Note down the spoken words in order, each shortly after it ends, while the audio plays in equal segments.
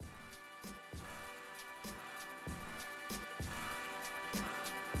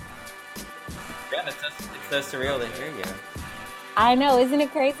again. It's so surreal to hear you. I know, isn't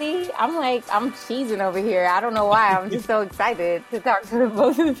it crazy? I'm cheesing over here. I don't know why. I'm just so excited to talk to the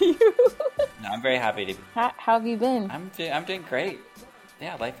both of you. No, I'm very happy to. How have you been? I'm doing great.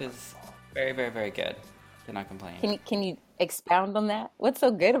 Yeah, life is very, very, very good. Cannot complain. Can you expound on that? What's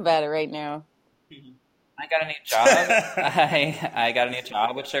so good about it right now? I got a new job. I got a new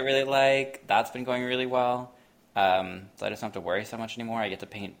job, which I really like. That's been going really well. So I just don't have to worry so much anymore. I get to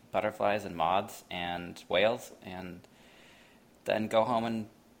paint butterflies and moths and whales, and then go home and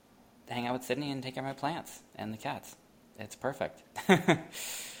hang out with Sydney and take care of my plants and the cats. It's perfect. Yeah.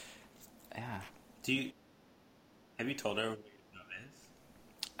 Do you have you told her what your job is?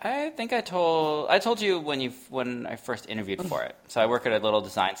 I told you when I first interviewed for it. So I work at a little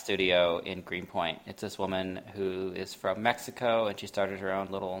design studio in Greenpoint. It's this woman who is from Mexico, and she started her own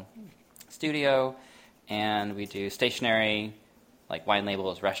little studio, and we do stationery, like wine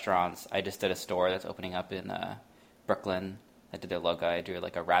labels, restaurants. I just did a store that's opening up in Brooklyn. I did their logo. I drew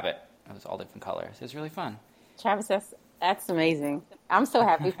like a rabbit. It was all different colors. It was really fun. Travis, that's amazing. I'm so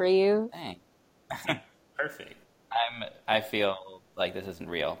happy for you. Thanks. Perfect. I feel like this isn't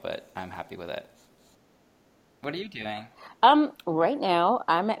real, but I'm happy with it. What are you doing? Right now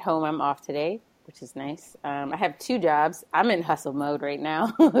I'm at home. I'm off today, which is nice. I have two jobs. I'm in hustle mode right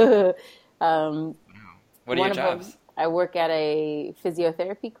now. What are your jobs? I work at a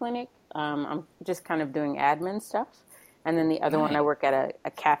physiotherapy clinic. I'm just kind of doing admin stuff. And then the other one, I work at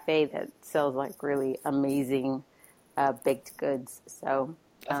a cafe that sells like really amazing baked goods. So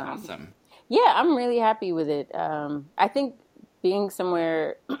That's awesome. yeah, I'm really happy with it. I think being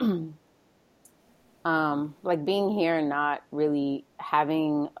somewhere, like being here and not really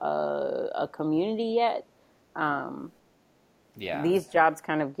having a community yet, Yeah. these jobs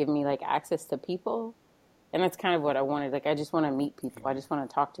kind of give me like access to people. And that's kind of what I wanted. Like, I just want to meet people. I just want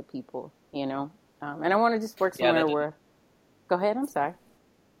to talk to people, you know? And I want to just work somewhere where... Go ahead, I'm sorry.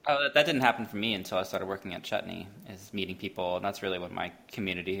 Oh, that didn't happen for me until I started working at Chutney, is meeting people, and that's really when my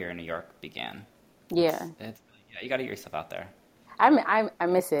community here in New York began. Yeah. Yeah, you got to get yourself out there. I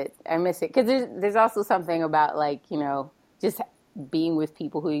miss it. I miss it. Because there's also something about, like, you know, just being with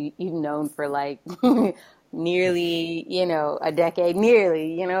people who you've known for, like, nearly, you know, a decade,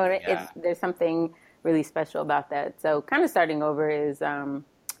 nearly, you know? Yeah. There's something really special about that. So kind of starting over is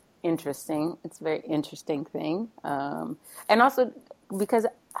interesting. It's a very interesting thing. And also because,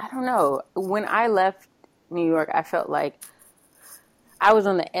 I don't know, when I left New York, I felt like I was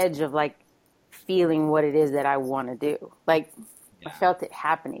on the edge of like feeling what it is that I want to do. Like I felt it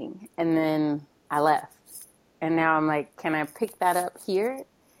happening and then I left. And now I'm like, can I pick that up here?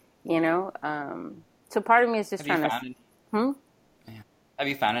 You know? So part of me is just trying to... Have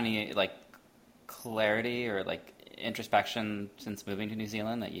you found any like clarity or like introspection since moving to New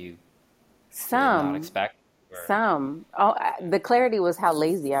Zealand that you did not expect? Some. Oh, the clarity was how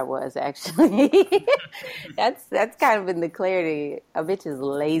lazy I was, actually. That's kind of been the clarity. A bitch is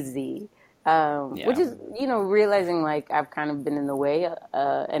lazy. Which is, you know, realizing like I've kind of been in the way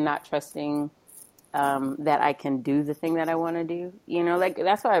and not trusting that I can do the thing that I want to do. You know, like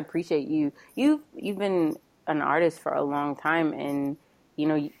that's why I appreciate you. You've been an artist for a long time, and you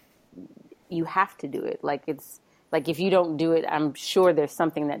know, you have to do it. Like it's like if you don't do it, I'm sure there's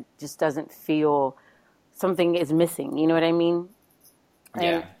something that just doesn't feel. Something is missing. You know what I mean?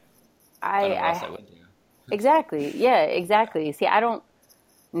 And I would do. Exactly. Yeah. Exactly. See, I don't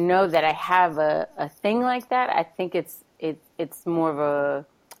know that I have a thing like that. I think it's more of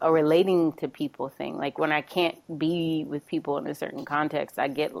a relating to people thing. Like when I can't be with people in a certain context, I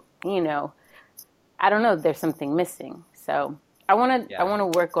get, you know, I don't know, there's something missing. So I want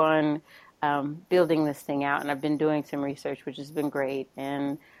to work on building this thing out. And I've been doing some research, which has been great.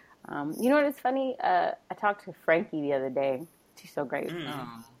 And you know what? It's funny. I talked to Frankie the other day. She's so great.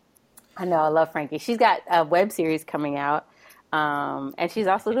 I know. I love Frankie. She's got a web series coming out. And she's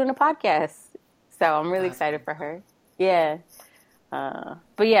also doing a podcast. So I'm really excited for her. Yeah.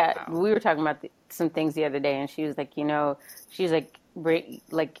 But yeah, we were talking about some things the other day, and she was like, you know, she was like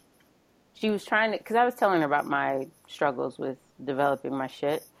she was trying to, because I was telling her about my struggles with developing my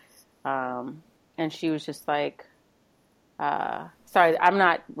shit. And she was just like, sorry, I'm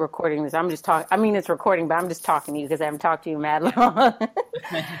not recording this. I'm just talking. I mean, it's recording, but I'm just talking to you because I haven't talked to you mad long.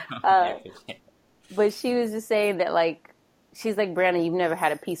 But she was just saying that, like, she's like, Brandon, you've never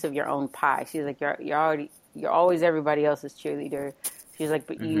had a piece of your own pie. She's like, you're always everybody else's cheerleader. She's like,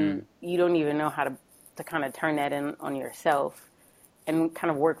 but you don't even know how to kind of turn that in on yourself and kind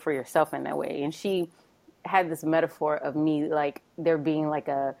of work for yourself in that way. And she had this metaphor of me, like, there being like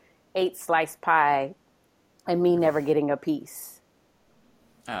a 8-slice pie and me never getting a piece.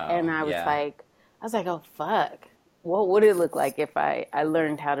 And I was like, I was like, oh, fuck. What would it look like if I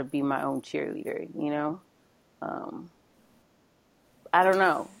learned how to be my own cheerleader, you know? Um, I don't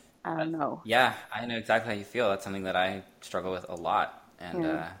know. I don't know. Yeah, I know exactly how you feel. That's something that I struggle with a lot, and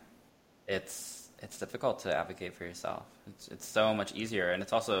Yeah. it's difficult to advocate for yourself. It's so much easier, and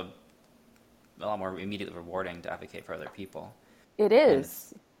it's also a lot more immediately rewarding to advocate for other people. It And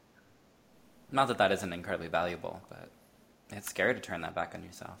it's is. not that that isn't incredibly valuable, but it's scary to turn that back on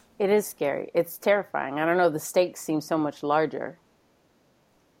yourself. It is scary. It's terrifying. I don't know. The stakes seem so much larger.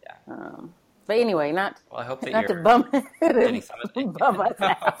 Yeah. But anyway, not Well, I hope that not to you're bum getting some of it. bum us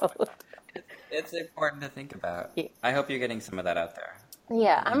out. It's important to think about. Yeah, I hope you're getting some of that out there.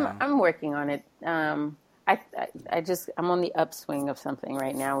 yeah, You know. I'm working on it. I just I'm on the upswing of something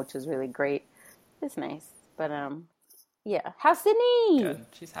right now, which is really great. It's nice, but yeah. How's Sydney? Good.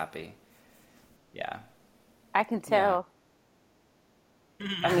 She's happy. Yeah. I can Yeah. tell.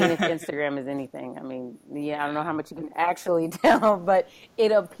 I mean, if Instagram is anything, I mean, yeah, I don't know how much you can actually tell, but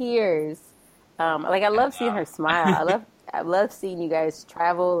it appears. Like I love seeing her smile. I love seeing you guys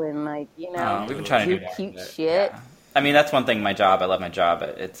travel and like We've been trying to do do more cute of it. shit. Yeah. I mean, that's one thing. My job. I love my job.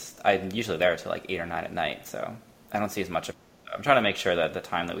 But I'm usually there till like 8 or 9 at night, so I don't see as much of. I'm trying to make sure that the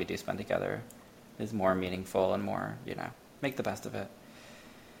time that we do spend together is more meaningful and more, make the best of it.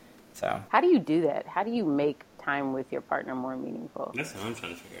 So. How do you do that? How do you make time with your partner more meaningful? That's what I'm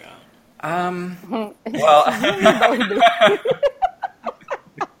trying to figure out. Well,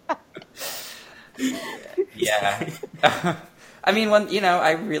 yeah. I mean,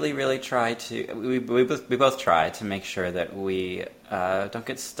 I really, really try to. We both try to make sure that we don't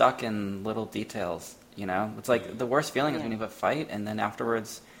get stuck in little details. It's like the worst feeling is when you have a fight, and then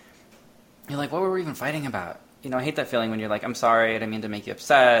afterwards, you're like, "What were we even fighting about?" I hate that feeling when you're like, "I'm sorry, I didn't mean to make you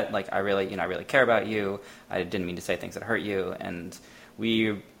upset. Like, I really care about you. I didn't mean to say things that hurt you." And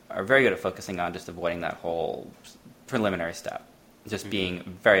we are very good at focusing on just avoiding that whole preliminary step. Just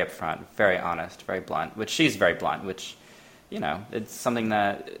being very upfront, very honest, very blunt, which she's very blunt, which, it's something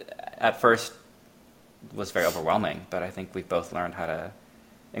that at first was very overwhelming, but I think we've both learned how to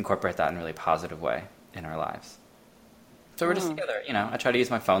incorporate that in a really positive way in our lives. So we're just together, I try to use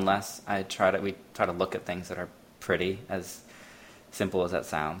my phone less. We try to look at things that are pretty, as simple as that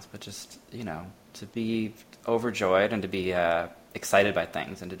sounds, but just, to be overjoyed and to be excited by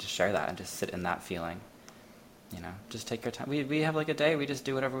things and to just share that and just sit in that feeling. Just take our time. We have like a day. We just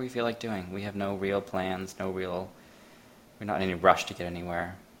do whatever we feel like doing. We have no real plans. We're not in any rush to get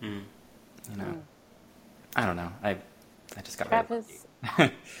anywhere. I don't know. I just got Travis,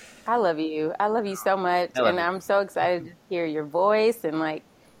 really I love you. I love you so much, and you. I'm so excited to hear your voice and like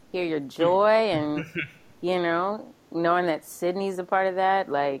hear your joy, and knowing that Sydney's a part of that.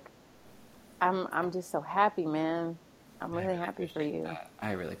 Like, I'm just so happy, man. I'm really happy for you.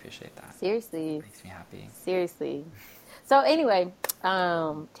 I really appreciate that. Seriously. It makes me happy. Seriously. So anyway,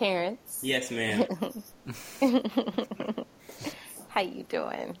 Terrence. Yes, ma'am. How you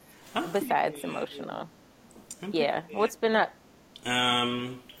doing? I'm Besides pretty good. emotional. I'm Yeah. pretty What's been up?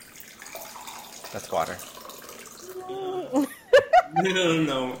 good. That's water.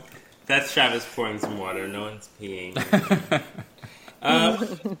 No. That's Travis pouring some water. No one's peeing.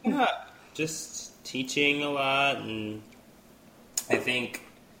 Yeah, just teaching a lot, and I think,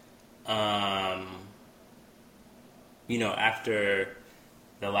 after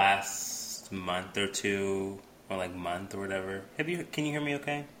the last month or two, or like month or whatever. Can you hear me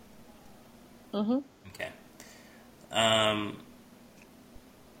okay? Mm-hmm. Okay.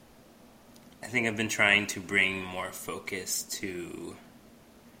 I think I've been trying to bring more focus to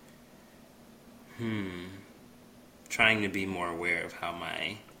trying to be more aware of how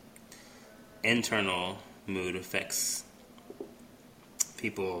my internal mood affects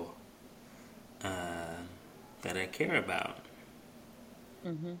people that I care about.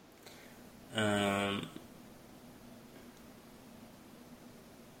 Mm-hmm.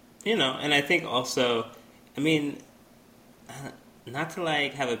 And I think also, I mean, not to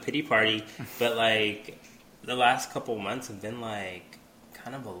like have a pity party, but like the last couple months have been like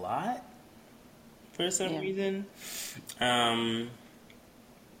kind of a lot for some reason.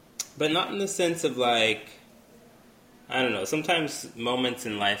 But not in the sense of like, I don't know, sometimes moments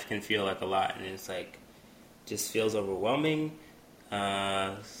in life can feel like a lot, and it's like, just feels overwhelming.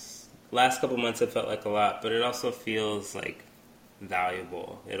 Last couple months have felt like a lot, but it also feels like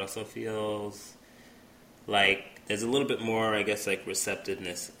valuable. It also feels like there's a little bit more, I guess, like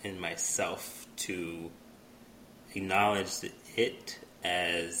receptiveness in myself to acknowledge it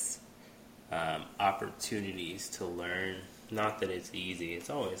as opportunities to learn. Not that it's easy; it's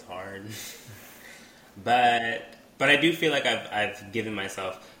always hard. but I do feel like I've given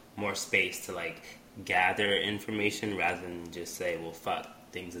myself more space to like gather information rather than just say, well, fuck,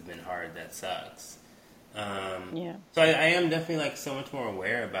 things have been hard, that sucks. So I am definitely like so much more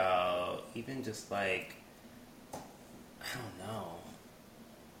aware about even just like, I don't know,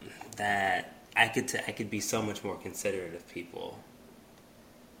 that I could be so much more considerate of people.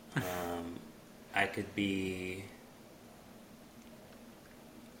 I could be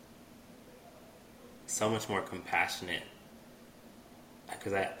so much more compassionate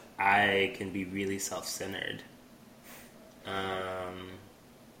because I can be really self-centered.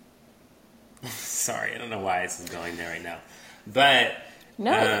 Sorry, I don't know why this is going there right now, but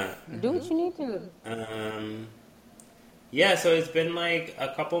no, do what you need to. Yeah, so it's been like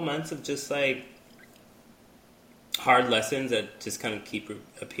a couple months of just like hard lessons that just kind of keep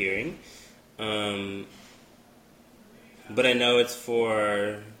appearing. But I know it's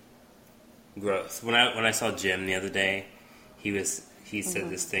for growth. When I saw Jim the other day, he said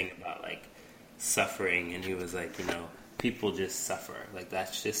this thing about like suffering, and he was like, people just suffer. Like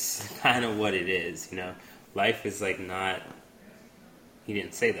that's just kind of what it is, Life is like not. He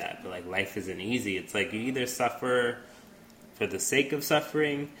didn't say that, but like life isn't easy. It's like you either suffer for the sake of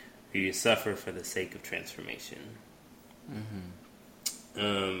suffering, or you suffer for the sake of transformation.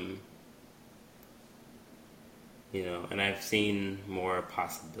 And I've seen more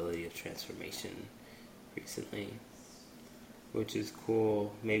possibility of transformation recently, which is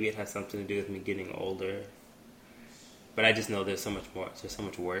cool. Maybe it has something to do with me getting older, but I just know there's so much more. There's so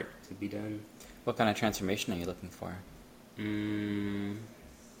much work to be done. What kind of transformation are you looking for?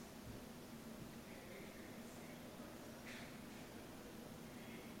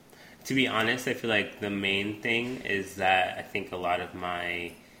 To be honest, I feel like the main thing is that I think a lot of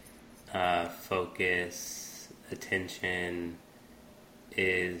my focus, attention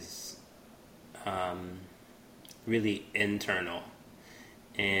is really internal.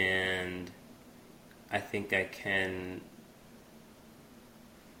 And I think I can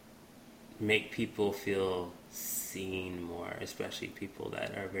make people feel seen more, especially people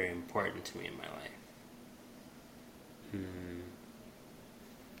that are very important to me in my life.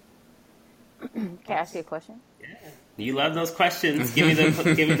 Can I ask you a question? Yeah, you love those questions. Give me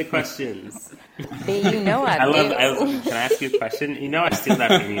the questions. You know I do. Can I ask you a question? I steal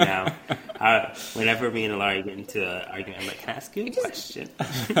that from you now. Whenever me and Alari get into an argument, I'm like, "Can I ask you a question?"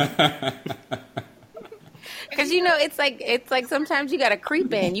 Because it's like sometimes you gotta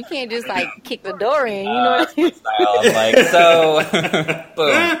creep in. You can't just like kick the door in. You know what I mean? I'm like, so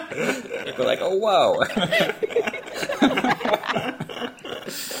boom. People are like, oh whoa.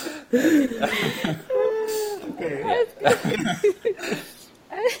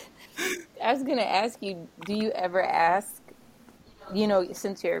 I was gonna ask you, do you ever ask,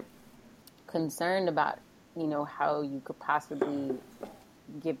 since you're concerned about, how you could possibly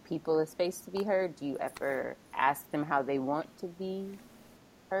give people a space to be heard, do you ever ask them how they want to be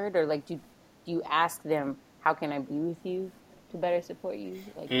heard? Or like, do you ask them, how can I be with you to better support you?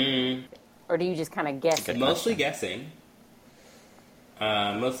 Like, or do you just kind of guess? Mostly guessing.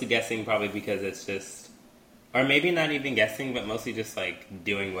 Mostly guessing probably because it's just, or maybe not even guessing, but mostly just like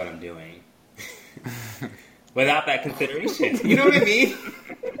doing what I'm doing. Without that consideration. You know what I mean?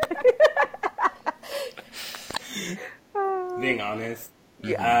 Being honest.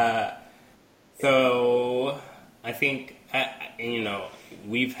 Yeah. So I think,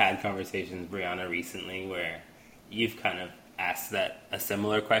 we've had conversations, Brianna, recently where you've kind of asked a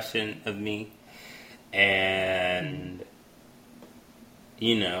similar question of me. And,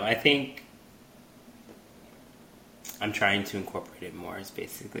 I think I'm trying to incorporate it more is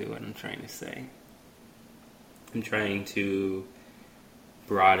basically what I'm trying to say. I'm trying to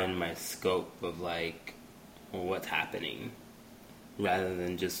broaden my scope of like what's happening rather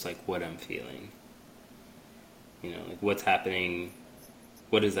than just like what I'm feeling. Like what's happening,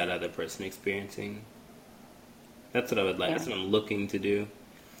 what is that other person experiencing? That's what I would like. Yeah. That's what I'm looking to do.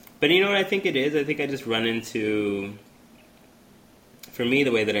 But you know what I think it is? I think I just run into, for me,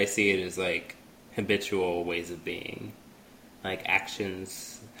 the way that I see it is like habitual ways of being. Like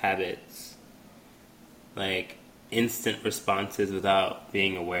actions, habits, like instant responses without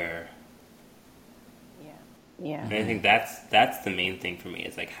being aware. Yeah. And I think that's the main thing for me.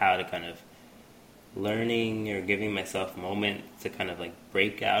 Is like how to kind of learning or giving myself moments to kind of like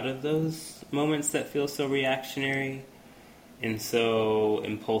break out of those moments that feel so reactionary and so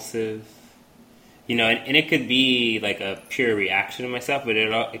impulsive. And it could be like a pure reaction to myself, but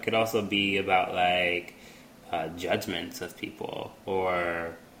it could also be about like judgments of people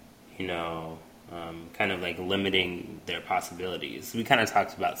or, kind of like limiting their possibilities. We kind of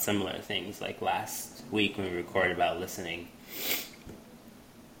talked about similar things like last week when we recorded about listening.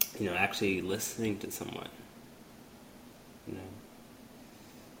 actually listening to someone.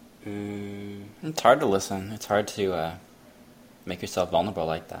 It's hard to listen. It's hard to make yourself vulnerable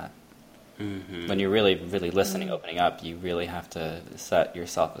like that. Mm-hmm. When you're really, really listening, opening up, you really have to set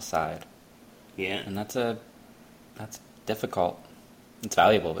yourself aside. Yeah. And that's difficult. It's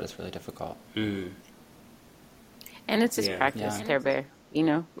valuable, but it's really difficult. Mm. And it's just practice, Care Bear.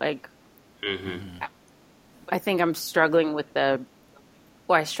 Like, I think I'm struggling with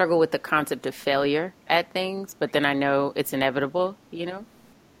I struggle with the concept of failure at things, but then I know it's inevitable, So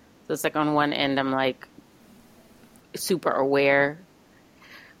it's like on one end, I'm like super aware,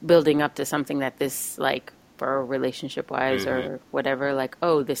 building up to something that this, like, for relationship-wise or whatever, like,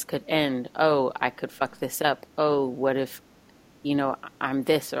 oh, this could end. Oh, I could fuck this up. Oh, what if, I'm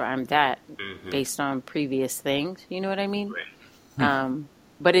this or I'm that based on previous things. You know what I mean? Right.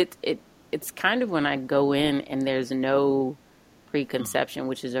 But it's kind of when I go in and there's no preconception,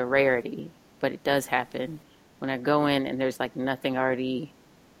 which is a rarity, but it does happen. When I go in and there's like nothing already,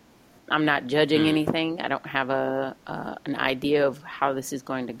 I'm not judging anything. I don't have an idea of how this is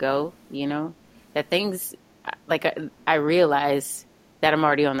going to go, that things, like I realize that I'm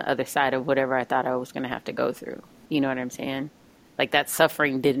already on the other side of whatever I thought I was going to have to go through. You know what I'm saying? Like that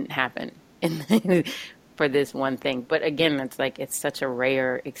suffering didn't happen for this one thing. But again, it's such a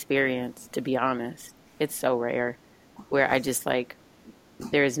rare experience, to be honest. It's so rare where I just like,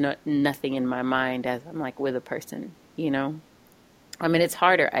 there's nothing in my mind as I'm like with a person, I mean, it's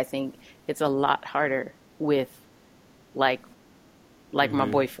harder. I think it's a lot harder with like my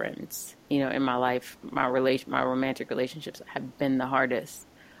boyfriends, in my life. My romantic relationships have been the hardest.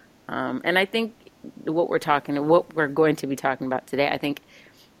 And I think what we're going to be talking about today, I think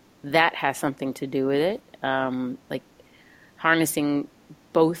that has something to do with it. Like harnessing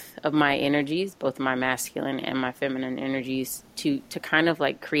both of my energies, both my masculine and my feminine energies to kind of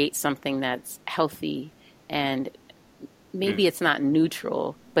like create something that's healthy, and maybe it's not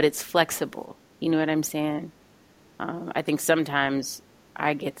neutral, but it's flexible. You know what I'm saying? I think sometimes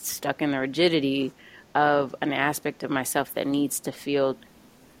I get stuck in the rigidity of an aspect of myself that needs to feel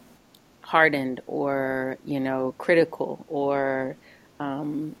hardened or, critical or,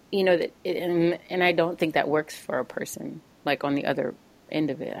 that, and I don't think that works for a person like on the other end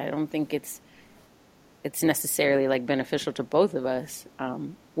of it. I don't think it's necessarily like beneficial to both of us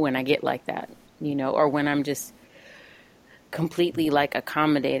when I get like that, or when I'm just completely like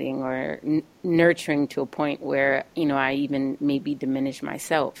accommodating or nurturing to a point where, I even maybe diminish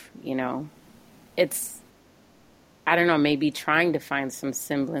myself, It's, I don't know, maybe trying to find some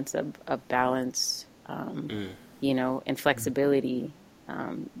semblance of balance, and flexibility,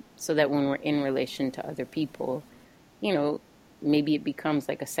 so that when we're in relation to other people, maybe it becomes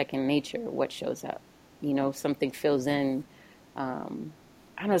like a second nature, what shows up, something fills in, I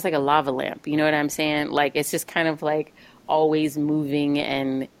don't know, it's like a lava lamp, you know what I'm saying? Like, it's just kind of like always moving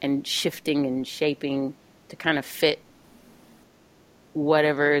and shifting and shaping to kind of fit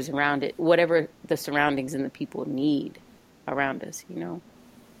whatever is around it, whatever the surroundings and the people need around us,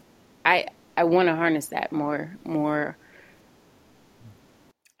 I want to harness that more.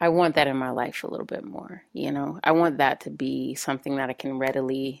 I want that in my life a little bit more, I want that to be something that I can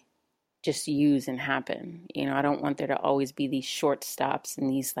readily just use and happen. I don't want there to always be these short stops and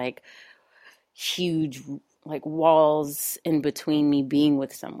these like huge like walls in between me being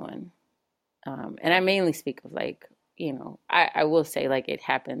with someone. And I mainly speak of like, I will say like it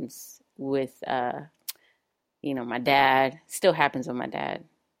happens with, my dad, still happens with my dad.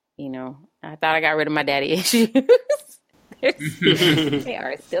 I thought I got rid of my daddy issues. They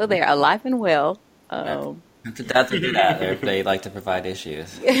are still there, alive and well. The dads who do that, they like to provide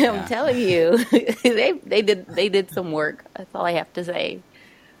issues. I'm telling you, they did some work. That's all I have to say.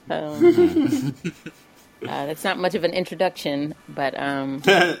 That's not much of an introduction, but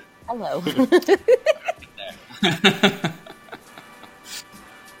hello.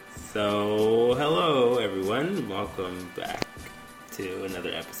 So, hello everyone. Welcome back to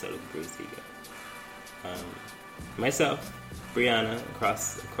another episode of Bruce Ego. Myself, Brianna,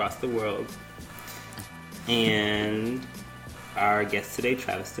 across the world, and our guest today,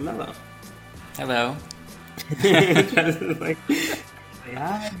 Travis DeMello. Hello. Travis is like,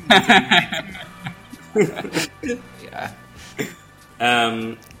 hi.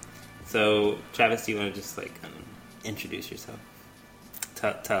 Yeah. So, Travis, do you want to just like introduce yourself?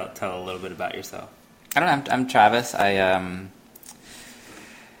 Tell a little bit about yourself. I don't know. I'm Travis. I don't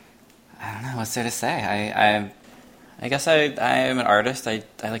know what's there to say. I guess I am an artist. I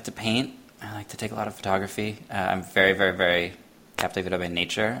like to paint. I like to take a lot of photography. I'm very, very, very captivated by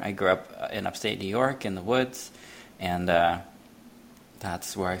nature. I grew up in upstate New York in the woods, and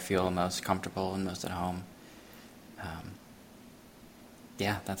That's where I feel most comfortable and most at home.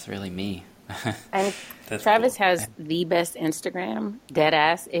 Yeah, that's really me. And That's Travis cool. has the best Instagram, dead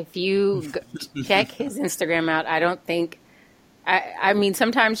ass. If you check his Instagram out, I don't think. I mean,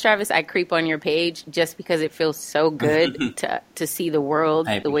 sometimes Travis, I creep on your page just because it feels so good to see the world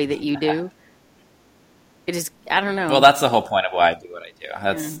I the way that appreciate you that. do. It is, I don't Well, know. that's the whole point of why I do what I do.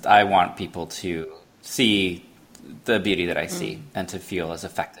 Yeah. I want people to see the beauty that I see Mm. and to feel as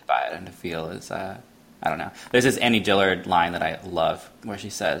affected by it and to feel as I don't know. There's this Annie Dillard line that I love where she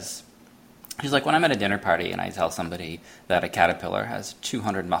says, she's like, when I'm at a dinner party and I tell somebody that a caterpillar has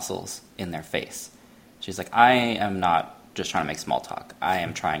 200 muscles in their face, she's like, I am not just trying to make small talk. I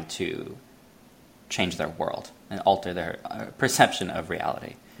am trying to change their world and alter their perception of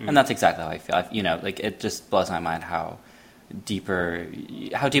reality. And that's exactly how I feel. Like it just blows my mind how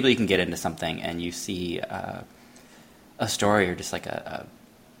deeply you can get into something and you see a story or just like a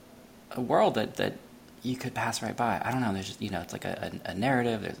world that you could pass right by. I don't know. There's just, it's like a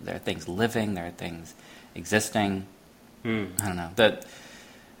narrative. There are things living. There are things existing. I don't know.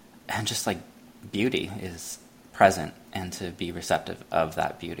 And just like beauty is present, and to be receptive of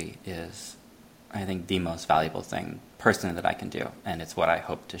that beauty is, I think, the most valuable thing personally that I can do, and it's what I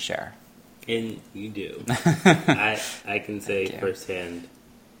hope to share. And you do. I can say Thank you. firsthand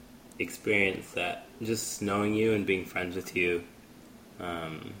experience that just knowing you and being friends with you,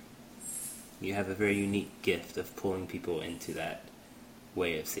 you have a very unique gift of pulling people into that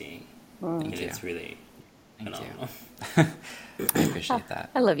way of seeing. Thank And you. it's really Thank phenomenal. you. I appreciate that.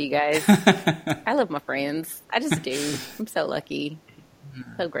 I love you guys. I love my friends. I just do. I'm so lucky.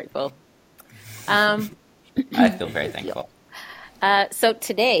 So grateful. I feel very thankful. So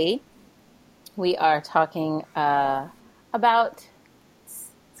today we are talking about,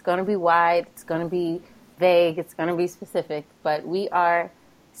 it's going to be wide, it's going to be vague, it's going to be specific, but we are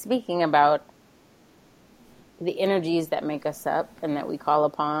speaking about the energies that make us up and that we call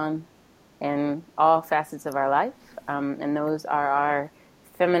upon in all facets of our life. And those are our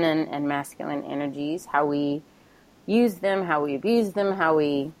feminine and masculine energies, how we use them, how we abuse them, how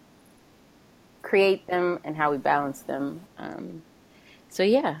we create them, and how we balance them. So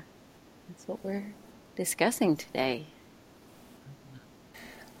yeah, that's what we're discussing today.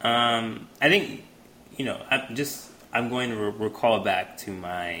 I think, I'm going to recall back to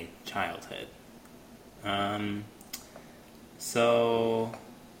my childhood. So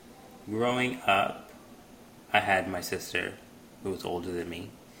growing up, I had my sister who was older than me,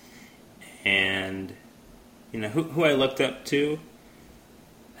 and who I looked up to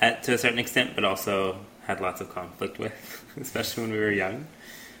to a certain extent, but also had lots of conflict with, especially when we were young.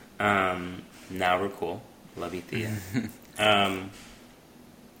 Now we're cool. Love you, Thea.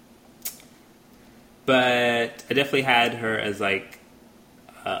 But I definitely had her as like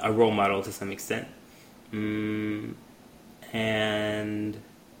a role model to some extent.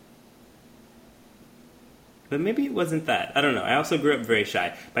 But maybe it wasn't that. I don't know. I also grew up very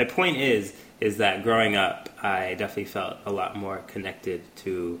shy. My point is that growing up, I definitely felt a lot more connected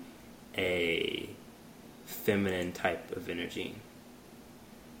to a feminine type of energy.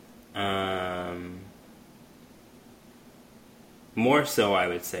 More so, I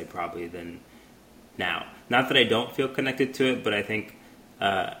would say, probably than now. Not that I don't feel connected to it, but I think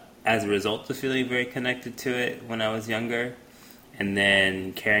as a result of feeling very connected to it when I was younger, and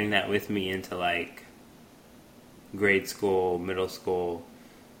then carrying that with me into like grade school, middle school,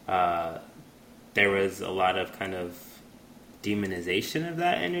 there was a lot of kind of demonization of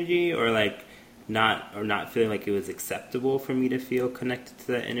that energy, or not feeling like it was acceptable for me to feel connected to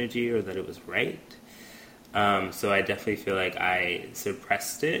that energy, or that it was right. So I definitely feel like I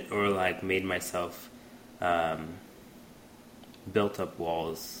suppressed it, or like made myself built up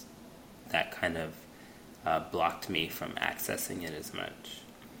walls that kind of blocked me from accessing it as much.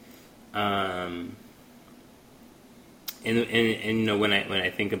 And when I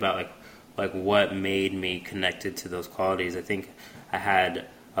think about like what made me connected to those qualities, I think I had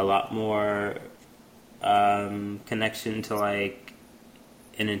a lot more connection to like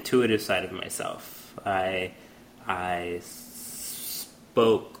an intuitive side of myself. I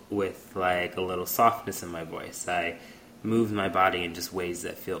spoke with like a little softness in my voice. I moved my body in just ways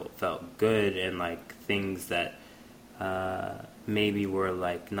that felt good, and like things that maybe were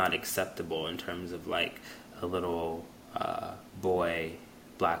like not acceptable in terms of like a little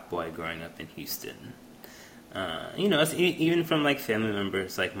black boy growing up in Houston. Even from like family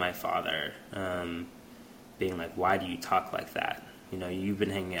members like my father being like, why do you talk like that? You've been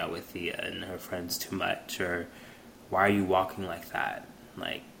hanging out with Thea and her friends too much, or why are you walking like that?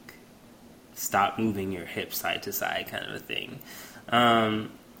 Like, stop moving your hips side to side, kind of a thing. And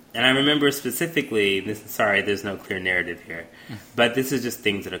I remember specifically, sorry, there's no clear narrative here, but this is just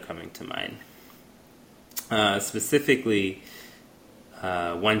things that are coming to mind. Specifically,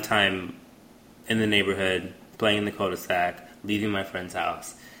 one time in the neighborhood, playing in the cul-de-sac, leaving my friend's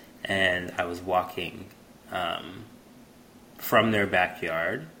house, and I was walking from their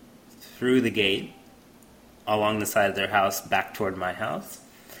backyard through the gate along the side of their house back toward my house,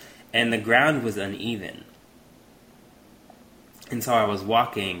 and the ground was uneven. And so I was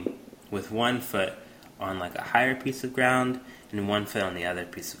walking with one foot on like a higher piece of ground and one foot on the other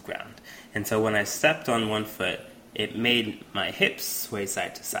piece of ground. And so when I stepped on one foot, it made my hips sway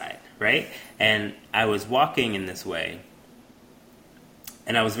side to side, right? And I was walking in this way,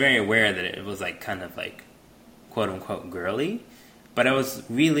 and I was very aware that it was like kind of like quote unquote girly, but I was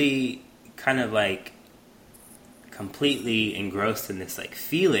really kind of like completely engrossed in this like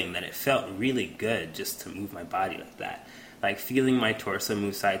feeling that it felt really good just to move my body like that. Like feeling my torso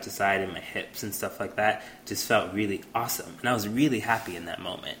move side to side and my hips and stuff like that just felt really awesome. And I was really happy in that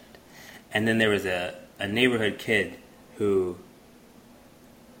moment. And then there was a neighborhood kid who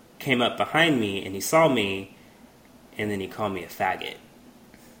came up behind me and he saw me and then he called me a faggot.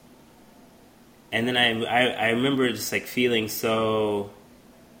 And then I remember just like feeling so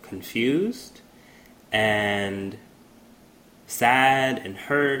confused and sad and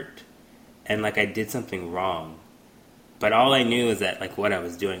hurt and like I did something wrong. But all I knew is that like what I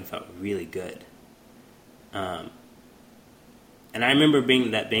was doing felt really good. And I remember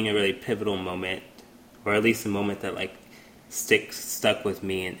being a really pivotal moment, or at least a moment that like stuck with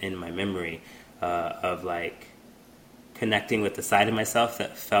me in my memory of like connecting with the side of myself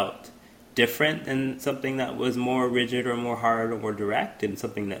that felt different than something that was more rigid or more hard or more direct, and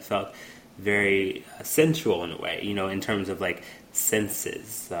something that felt very sensual in a way, you know, in terms of like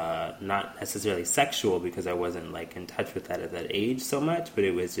senses, not necessarily sexual because I wasn't like in touch with that at that age so much, but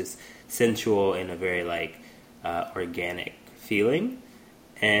it was just sensual in a very like organic feeling.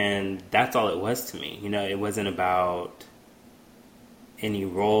 And that's all it was to me. You know, it wasn't about any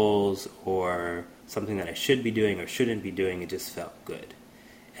roles or something that I should be doing or shouldn't be doing. It just felt good.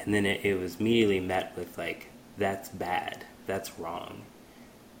 And then it was immediately met with like, that's bad, that's wrong.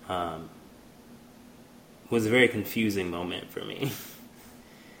 It was a very confusing moment for me.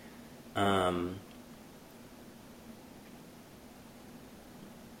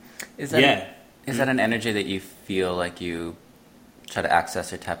 Is that an energy that you feel like you try to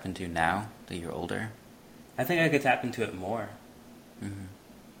access or tap into now that you're older? I think I could tap into it more. Mm-hmm.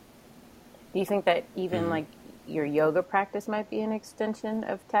 Do you think that even like your yoga practice might be an extension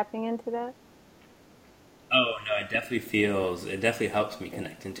of tapping into that? Oh no, it definitely helps me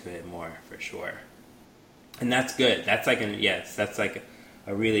connect into it more, for sure. And that's good. That's like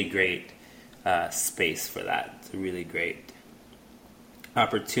a really great space for that. It's a really great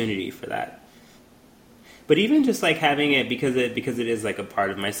opportunity for that. But even just like having it because it is like a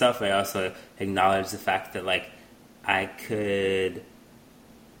part of myself, I also acknowledge the fact that like I could,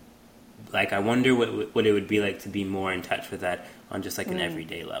 like, I wonder what it would be like to be more in touch with that on just like an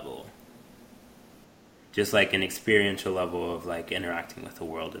everyday level. Just like an experiential level of like interacting with the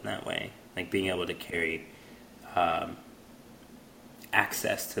world in that way. Like being able to carry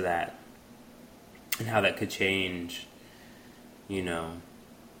access to that and how that could change, you know,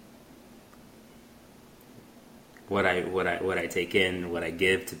 what I take in, what I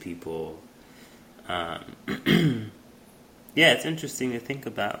give to people. Yeah, it's interesting to think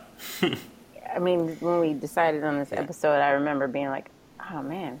about. I mean, when we decided on this episode, I remember being like, oh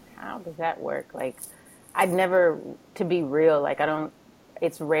man, how does that work? Like, I'd never, to be real, like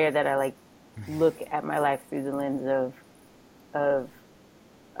it's rare that I like look at my life through the lens of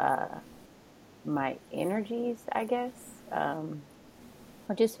my energies, I guess,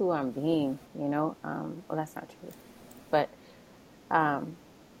 or just who I'm being, you know? Well, that's not true. But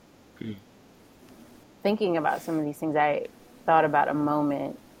thinking about some of these things, I thought about a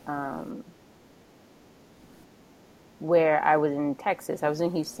moment where I was in Texas. I was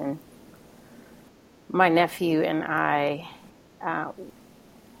in Houston. My nephew and I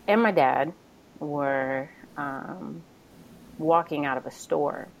and my dad were walking out of a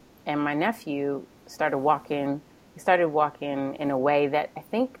store. And my nephew started walking in a way that I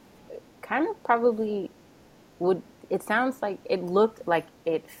think kind of probably it sounds like it looked like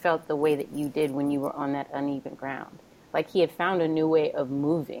it felt the way that you did when you were on that uneven ground. Like he had found a new way of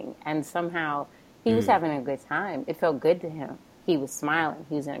moving, and somehow he was having a good time. It felt good to him. He was smiling.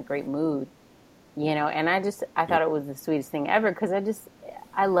 He was in a great mood, you know, and I thought it was the sweetest thing ever, because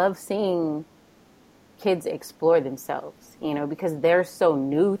I love seeing kids explore themselves, you know, because they're so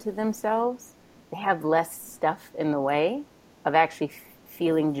new to themselves. They have less stuff in the way. of actually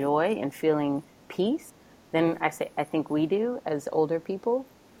feeling joy and feeling peace than I think we do as older people.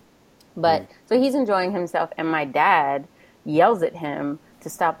 But so he's enjoying himself, and my dad yells at him to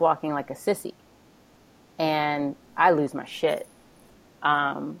stop walking like a sissy, and I lose my shit.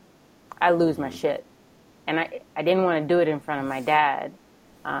 I lose my shit, and I didn't want to do it in front of my dad,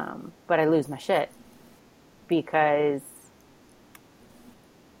 but I lose my shit because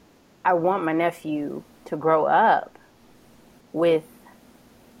I want my nephew to grow up with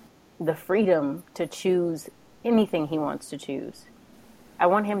the freedom to choose anything he wants to choose. I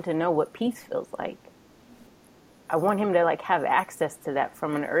want him to know what peace feels like. I want him to like have access to that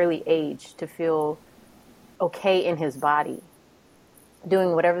from an early age, to feel okay in his body,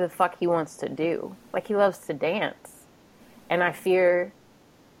 doing whatever the fuck he wants to do. Like, he loves to dance. And I fear,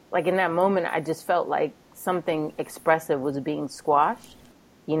 like, in that moment, I just felt like something expressive was being squashed,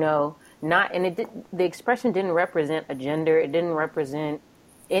 you know, the expression didn't represent a gender. It didn't represent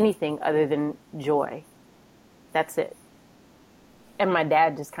anything other than joy. That's it. And my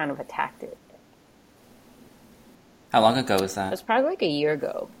dad just kind of attacked it. How long ago was that? It was probably like a year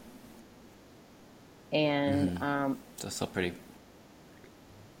ago. And, So still pretty...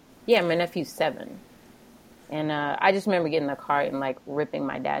 Yeah, my nephew's 7. And I just remember getting in the car and, like, ripping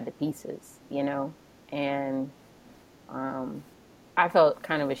my dad to pieces, you know? And I felt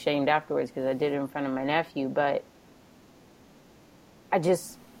kind of ashamed afterwards because I did it in front of my nephew. But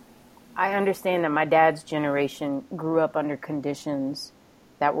I understand that my dad's generation grew up under conditions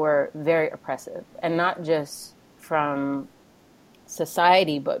that were very oppressive. And not just from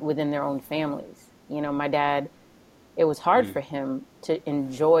society, but within their own families. You know, my dad, it was hard for him to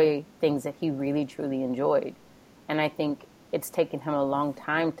enjoy things that he really, truly enjoyed. And I think it's taken him a long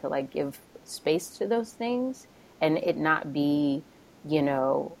time to, like, give space to those things and it not be, you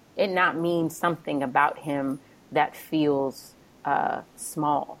know, it not mean something about him that feels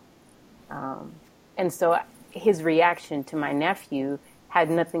small. And so his reaction to my nephew had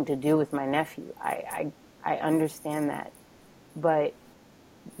nothing to do with my nephew. I understand that. But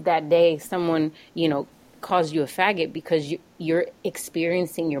that day, someone, you know, calls you a faggot because you're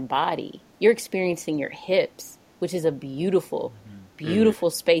experiencing your body. You're experiencing your hips, which is a beautiful,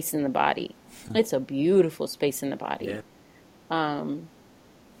 beautiful space in the body. It's a beautiful space in the body. Yeah.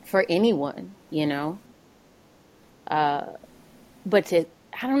 For anyone, you know. But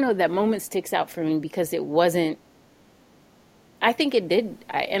I don't know, that moment sticks out for me because it wasn't, I think it did,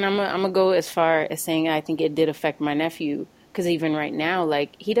 and I'm going to go as far as saying I think it did affect my nephew, because even right now,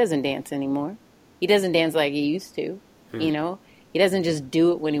 like, he doesn't dance anymore. He doesn't dance like he used to, you know? He doesn't just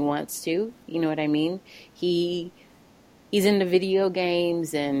do it when he wants to, you know what I mean? He's into video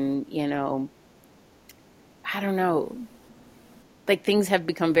games and, you know, I don't know. Like, things have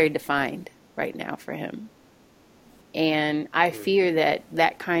become very defined right now for him. And I fear that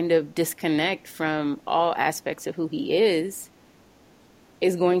that kind of disconnect from all aspects of who he is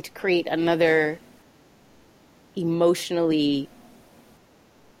going to create another emotionally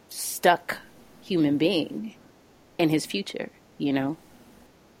stuck human being in his future, you know?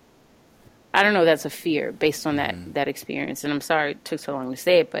 I don't know, that's a fear based on that experience. And I'm sorry it took so long to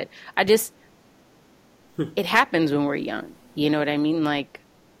say it, but it happens when we're young. You know what I mean? Like,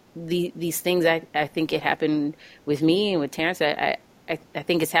 these things, I think it happened with me and with Terrence. I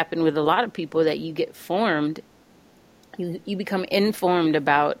think it's happened with a lot of people, that you get formed, you become informed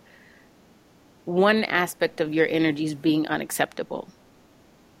about one aspect of your energies being unacceptable,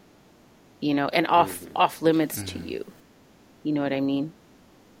 you know, and off limits to you. You know what I mean?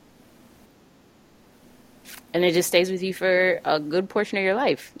 And it just stays with you for a good portion of your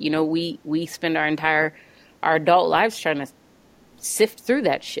life. You know, we spend our adult lives trying to sift through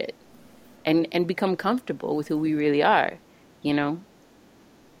that shit and become comfortable with who we really are, you know?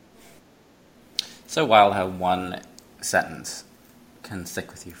 So wild how one sentence can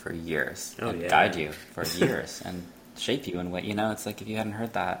stick with you for years and guide you for years and shape you in what, you know, it's like if you hadn't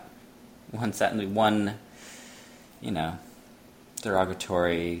heard that one sentence, one, you know,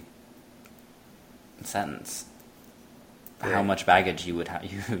 derogatory sentence, how much baggage you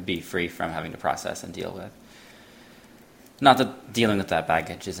would be free from having to process and deal with. Not that dealing with that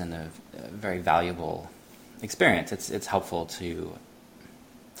baggage isn't a very valuable experience. It's helpful to,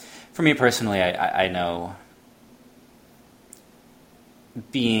 for me personally, I know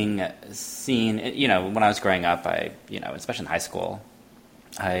being seen, you know, when I was growing up, especially in high school,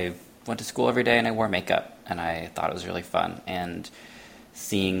 I went to school every day and I wore makeup and I thought it was really fun. And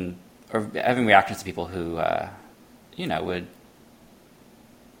seeing or having reactions to people who, you know,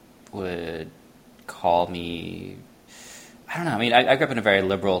 would call me, I don't know. I mean, I grew up in a very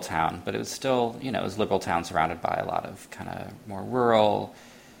liberal town, but it was still, it was a liberal town surrounded by a lot of kind of more rural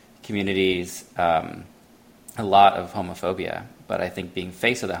communities, a lot of homophobia. But I think being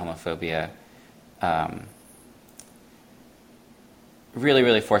faced with that homophobia really,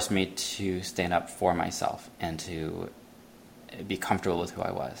 really forced me to stand up for myself and to be comfortable with who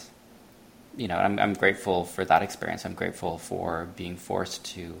I was. I'm grateful for that experience. I'm grateful for being forced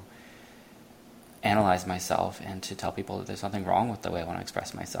to analyze myself and to tell people that there's nothing wrong with the way I want to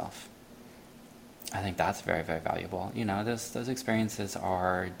express myself. I think that's very, very valuable. Those experiences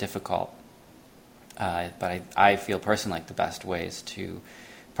are difficult, but I feel personally like the best ways to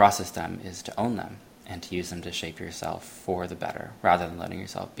process them is to own them and to use them to shape yourself for the better, rather than letting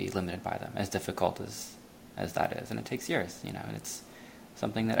yourself be limited by them, as difficult as that is. And it takes years, and it's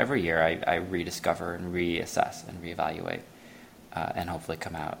something that every year I rediscover and reassess and reevaluate, and hopefully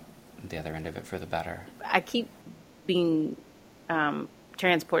come out the other end of it for the better. I keep being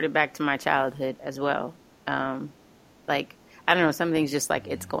transported back to my childhood as well. Like, I don't know, some things just like,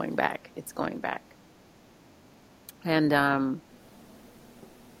 it's going back. And, I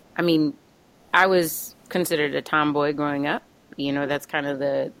mean, I was considered a tomboy growing up. That's kind of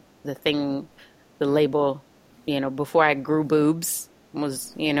the thing, the label, before I grew boobs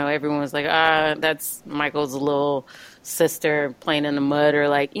was, everyone was like, that's Michael's little sister playing in the mud, or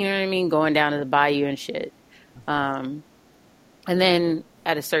like, you know what I mean? Going down to the bayou and shit. And then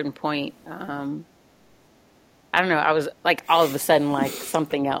at a certain point, I don't know, I was like all of a sudden like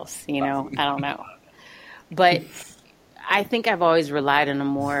something else, I don't know. But I think I've always relied on a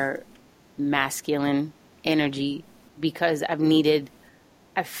more masculine energy because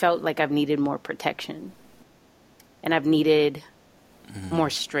I felt like I've needed more protection, and I've needed more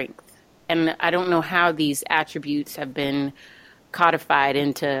strength. And I don't know how these attributes have been codified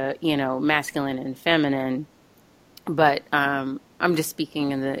into, masculine and feminine, but I'm just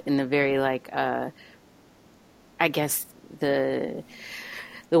speaking in the very like, I guess the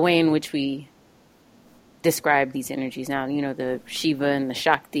way in which we describe these energies now, the Shiva and the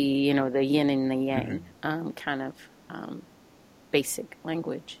Shakti, the yin and the yang, kind of basic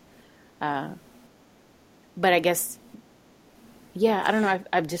language. But I guess, yeah, I don't know.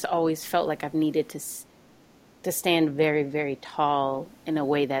 I've just always felt like I've needed to stand very, very tall in a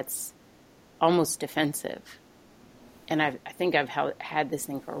way that's almost defensive. And I think I've had this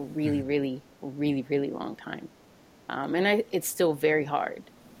thing for a really, really, really, really long time. And it's still very hard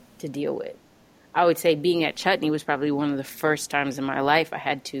to deal with. I would say being at Chutney was probably one of the first times in my life I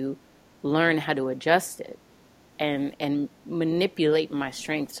had to learn how to adjust it and manipulate my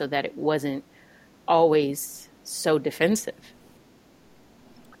strength so that it wasn't always so defensive,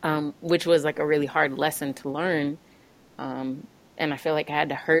 which was like a really hard lesson to learn. And I feel like I had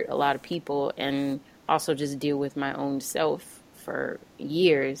to hurt a lot of people and also just deal with my own self for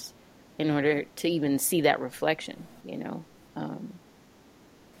years in order to even see that reflection,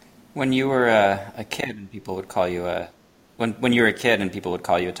 When you were a kid and people would call you when you were a kid and people would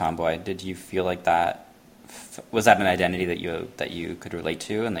call you a tomboy, did you feel like that? Was that an identity that you could relate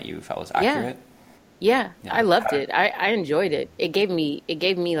to and that you felt was accurate? Yeah. I loved it. I enjoyed it. It gave me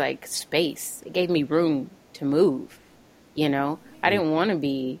like space. It gave me room to move. I didn't want to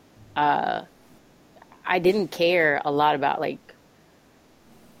be. I didn't care a lot about like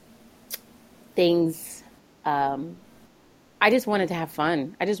things. I just wanted to have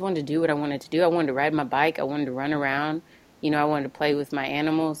fun. I just wanted to do what I wanted to do. I wanted to ride my bike. I wanted to run around. I wanted to play with my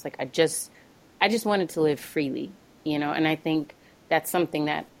animals. Like I just wanted to live freely, and I think that's something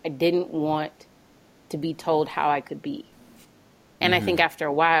that I didn't want to be told how I could be. And I think after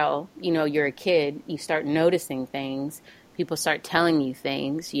a while, you're a kid, you start noticing things. People start telling you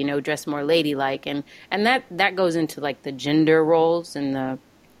things, dress more ladylike. And that goes into like the gender roles and the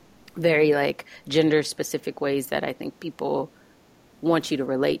very like gender specific ways that I think people want you to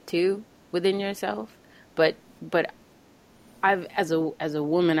relate to within yourself. But I've, as a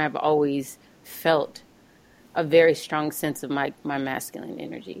woman, I've always felt a very strong sense of my masculine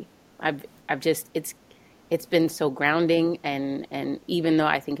energy. I've just, it's been so grounding, and even though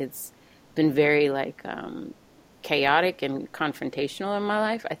I think it's been very like, chaotic and confrontational in my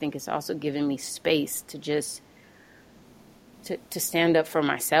life, I think it's also given me space to just, to stand up for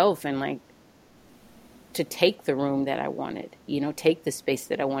myself and like to take the room that I wanted, take the space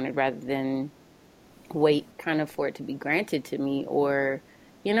that I wanted rather than wait kind of for it to be granted to me. Or,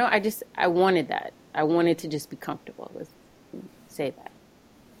 I wanted that. I wanted to just be comfortable. Let's say that.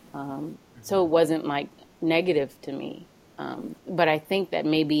 So it wasn't like negative to me. But I think that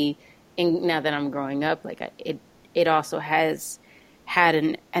maybe now that I'm growing up, like it also has had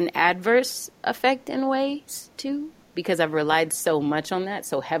an adverse effect in ways too. because I've relied so much on that,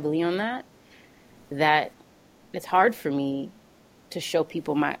 so heavily on that, that it's hard for me to show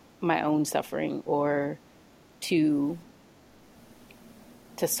people my own suffering, or to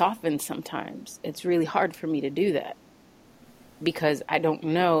soften sometimes. It's really hard for me to do that because I don't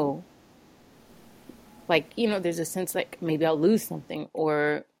know, like, there's a sense like maybe I'll lose something,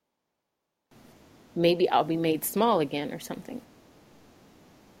 or maybe I'll be made small again or something.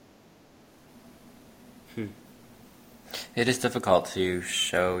 It is difficult to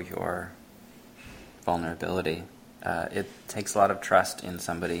show your vulnerability. It takes a lot of trust in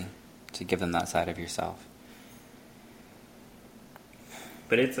somebody to give them that side of yourself.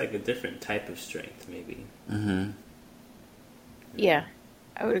 But it's like a different type of strength, maybe. Mm-hmm. Yeah,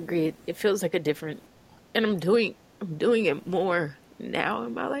 I would agree. It feels like a different, and I'm doing it more now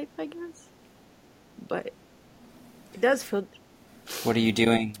in my life, I guess. But it does feel. What are you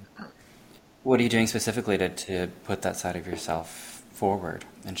doing? What are you doing specifically to put that side of yourself forward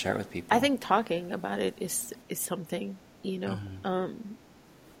and share it with people? I think talking about it is something, Mm-hmm.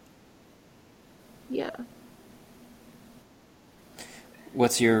 Yeah.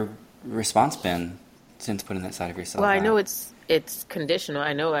 What's your response been since putting that side of yourself Well, I out? know it's conditional.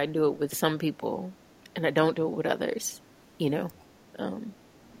 I know I do it with some people, and I don't do it with others. I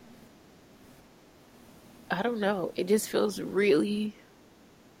don't know. It just feels really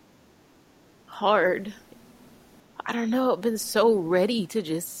hard. I don't know. I've been so ready to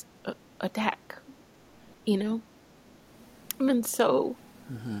just attack. I've been so.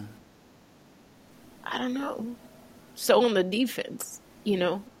 Mm-hmm. I don't know. So on the defense,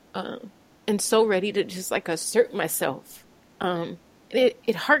 and so ready to just like assert myself. It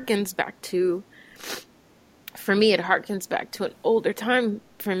harkens back to, for me, it harkens back to an older time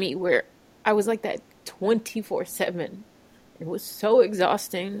for me where I was like that 24/7. It was so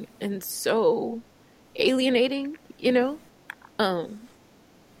exhausting and so alienating, and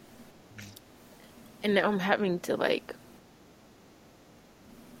now I'm having to like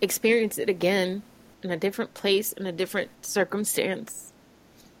experience it again in a different place, in a different circumstance.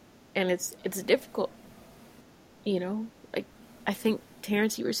 And it's difficult, like, I think,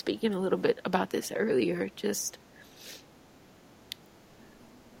 Terrence, you were speaking a little bit about this earlier. Just,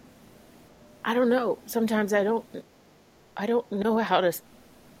 I don't know. Sometimes I don't know how to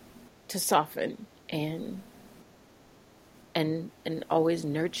soften and always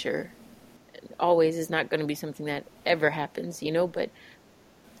nurture. Always is not going to be something that ever happens, but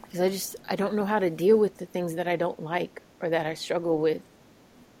because I don't know how to deal with the things that I don't like or that I struggle with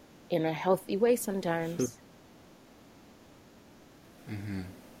in a healthy way sometimes. Mm-hmm.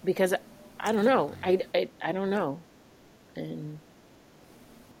 Because I don't know. I don't know. And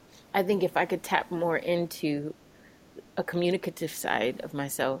I think if I could tap more into a communicative side of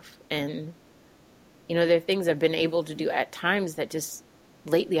myself, and there are things I've been able to do at times that just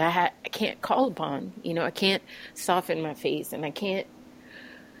lately I can't call upon. I can't soften my face, and I can't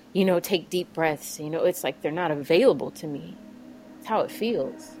take deep breaths. It's like they're not available to me. It's how it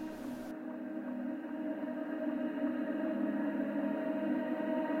feels.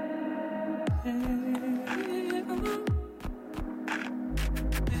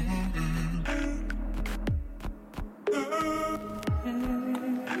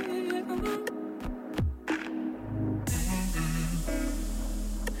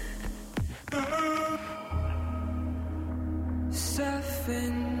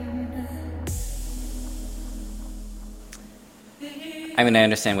 I mean, I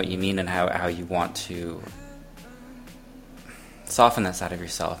understand what you mean and how you want to soften that side of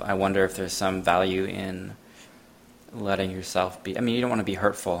yourself. I wonder if there's some value in letting yourself be... I mean, you don't want to be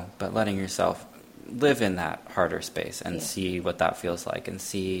hurtful, but letting yourself live in that harder space and see what that feels like, and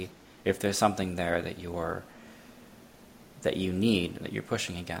see if there's something there that you need, that you're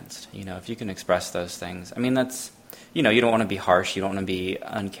pushing against. If you can express those things. I mean, that's... you don't want to be harsh, you don't want to be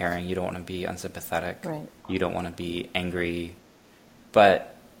uncaring, you don't want to be unsympathetic, right. You don't want to be angry,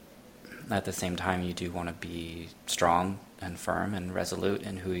 but at the same time, you do want to be strong and firm and resolute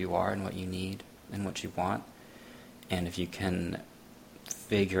in who you are and what you need and what you want. And if you can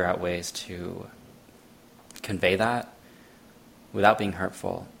figure out ways to convey that without being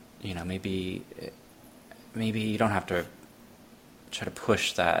hurtful, maybe you don't have to try to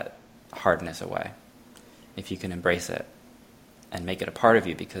push that hardness away. If you can embrace it and make it a part of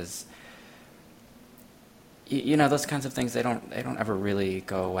you, because those kinds of things, they don't ever really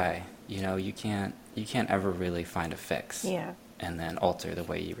go away. You can't ever really find a fix. Yeah. And then alter the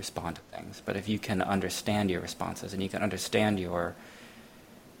way you respond to things. But if you can understand your responses, and you can understand your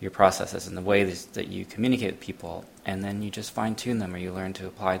processes and the ways that you communicate with people, and then you just fine-tune them, or you learn to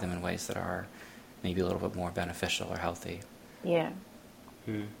apply them in ways that are maybe a little bit more beneficial or healthy. Yeah.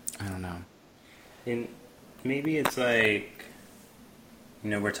 I don't know. And maybe it's like,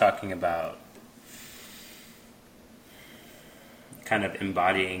 we're talking about kind of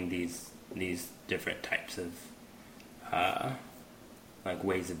embodying these different types of like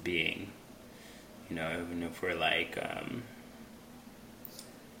ways of being. Even if we're like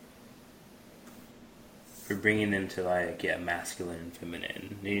we're bringing them to like masculine and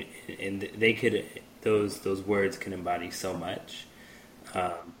feminine, and they could those words can embody so much.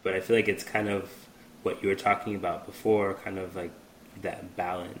 But I feel like it's kind of what you were talking about before, kind of like that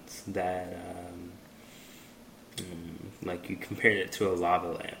balance, that like you compared it to a lava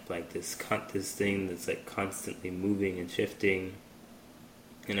lamp, like this thing that's like constantly moving and shifting.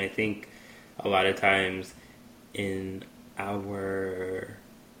 And I think a lot of times in our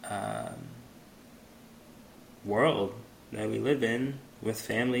world that we live in, with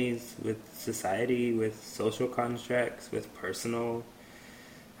families, with society, with social constructs, with personal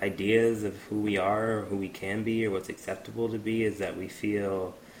ideas of who we are or who we can be or what's acceptable to be, is that we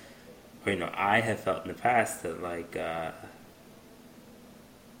feel, or I have felt in the past that like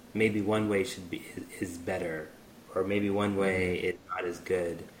maybe one way is better, or maybe one way is not as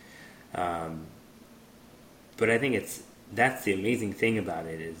good. But I think that's the amazing thing about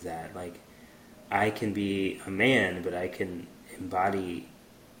it, is that like I can be a man, but I can embody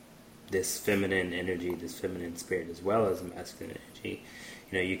this feminine energy, this feminine spirit, as well as masculine energy.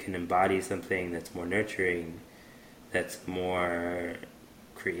 You can embody something that's more nurturing, that's more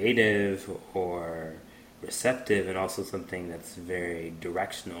creative or receptive, and also something that's very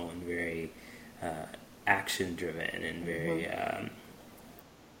directional and very action driven and very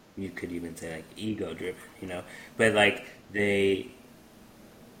you could even say like ego driven, but like there's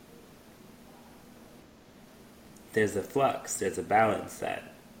a flux, there's a balance that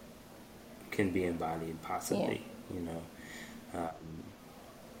can be embodied possibly.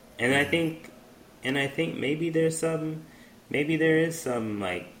 And I think maybe there is some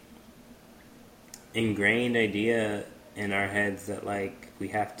like ingrained idea in our heads that like we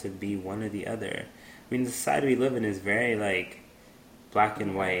have to be one or the other. I mean, the society we live in is very like black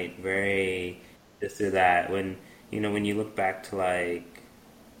and white, very this or that. When you look back to like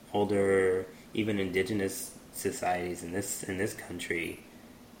older, even indigenous societies in this country,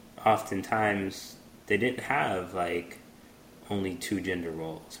 oftentimes they didn't have like only two gender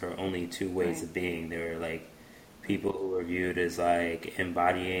roles or only two ways of being. There were like people who were viewed as like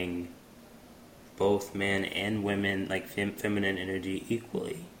embodying both men and women, like feminine energy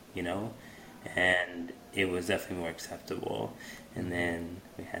equally, and it was definitely more acceptable. And then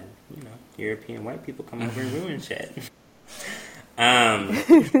we had, European white people come over and ruin shit. That's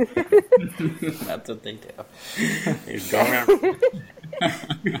what they do. They go around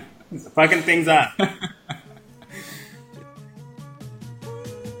fucking things up.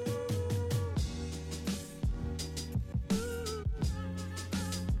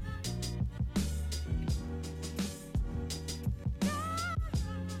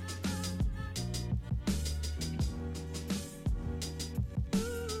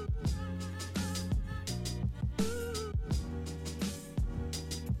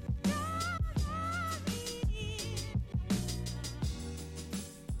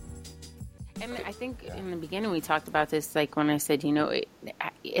 And I think in the beginning we talked about this, like when I said,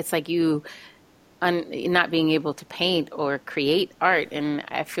 it's like you not being able to paint or create art. And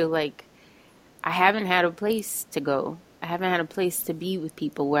I feel like I haven't had a place to go. I haven't had a place to be with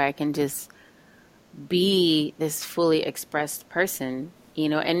people where I can just be this fully expressed person,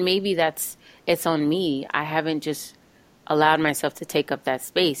 and maybe it's on me. I haven't just allowed myself to take up that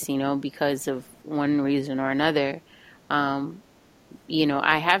space, because of one reason or another.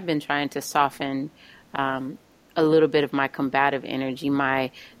 I have been trying to soften a little bit of my combative energy,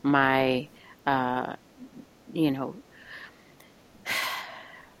 my I've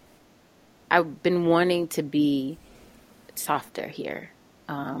been wanting to be softer here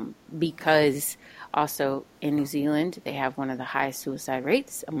because also in New Zealand, they have one of the highest suicide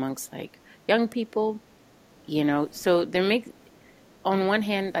rates amongst like young people, so on one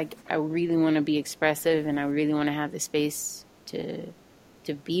hand, like I really want to be expressive and I really want to have the space to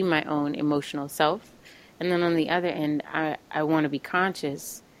be my own emotional self. And then on the other end, I want to be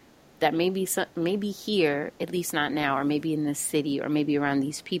conscious that maybe here, at least not now, or maybe in this city, or maybe around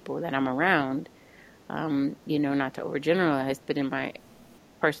these people that I'm around, not to overgeneralize, but in my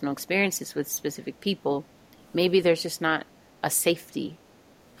personal experiences with specific people, maybe there's just not a safety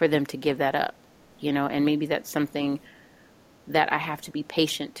for them to give that up, and maybe that's something that I have to be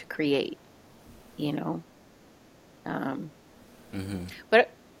patient to create, But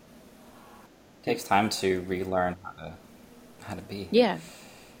takes time to relearn how to be, Yeah, how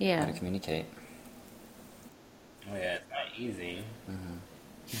yeah. to communicate. Oh yeah, it's not easy.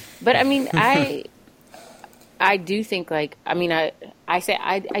 But I mean, I do think like I mean I say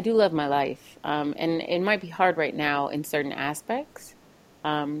I do love my life, and it might be hard right now in certain aspects,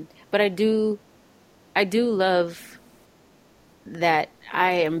 but I do love that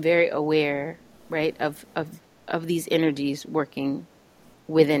I am very aware, right, of these energies working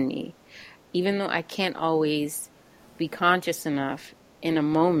within me, even though I can't always be conscious enough in a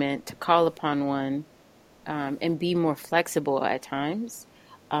moment to call upon one, and be more flexible at times.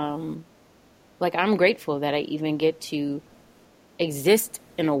 Um, like I'm grateful that I even get to exist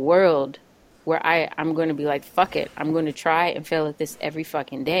in a world where I'm going to be like, fuck it. I'm going to try and fail at this every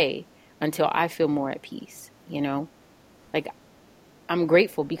fucking day until I feel more at peace, you know? Like I'm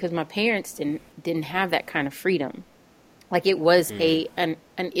grateful because my parents didn't have that kind of freedom. Like it was an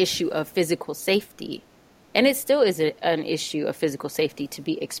issue of physical safety. And it still is an issue of physical safety to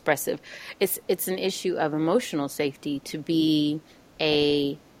be expressive. It's an issue of emotional safety to be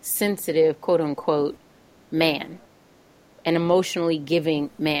a sensitive, quote unquote, man, an emotionally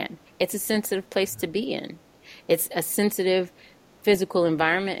giving man. It's a sensitive place to be in. It's a sensitive physical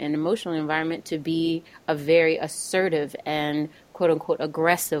environment and emotional environment to be a very assertive and quote unquote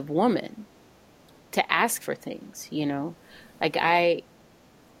aggressive woman, to ask for things, you know? Like I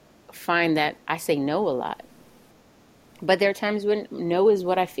find that I say no a lot. But there are times when no is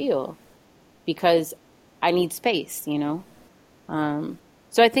what I feel because I need space, you know?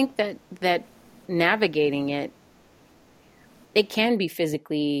 So I think that navigating it, it can be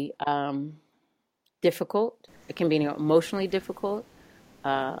physically difficult. It can be emotionally difficult.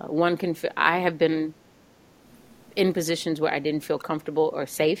 One can feel, I have been in positions where I didn't feel comfortable or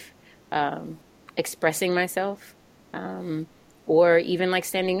safe expressing myself, or even like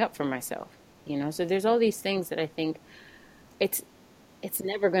standing up for myself. You know, so there's all these things that I think it's it's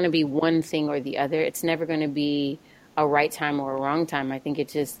never going to be one thing or the other. It's never going to be a right time or a wrong time. I think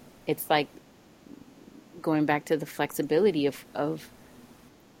it's like going back to the flexibility of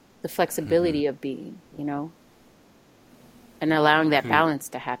the flexibility of being, you know, and allowing that balance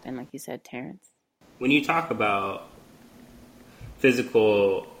to happen, like you said, Terrence. When you talk about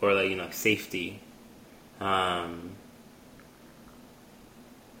physical or like safety, Do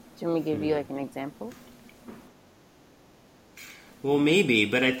you want me to give you like an example? well, maybe,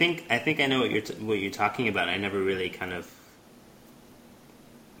 but I know what you're talking about. I never really kind of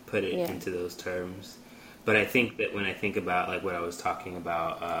put it into those terms. But I think that when I think about like what I was talking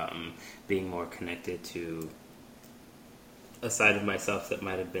about, being more connected to a side of myself that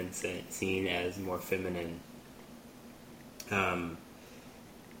might have been seen as more feminine,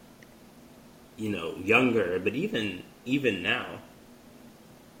 younger, but even now,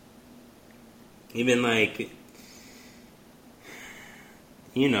 even like,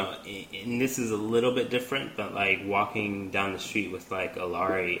 and this is a little bit different, but like walking down the street with like a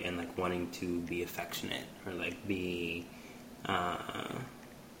Lari and like wanting to be affectionate or like be,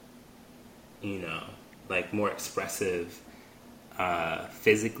 like more expressive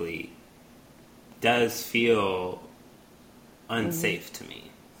physically does feel unsafe to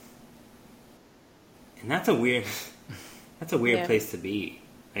me. And that's a weird place to be.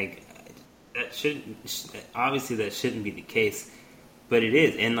 Like that shouldn't be the case. But it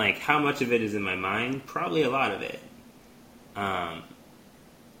is, and like how much of it is in my mind? Probably a lot of it. But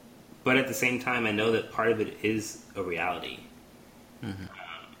at the same time, I know that part of it is a reality.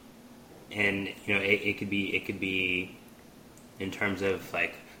 And it could be in terms of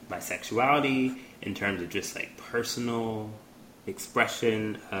like my sexuality, in terms of just like personal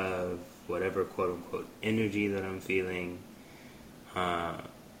expression of whatever quote unquote energy that I'm feeling.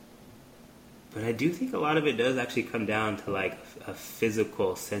 But I do think a lot of it does actually come down to like a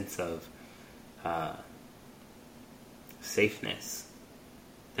physical sense of safeness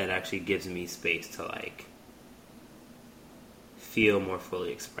that actually gives me space to like feel more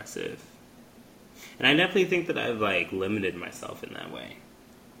fully expressive. And I definitely think that I've like limited myself in that way.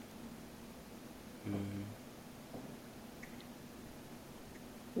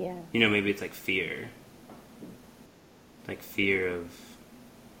 Yeah. Maybe it's like fear of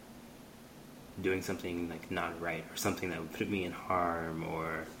doing something like not right, or something that would put me in harm,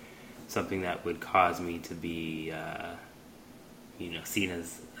 or something that would cause me to be seen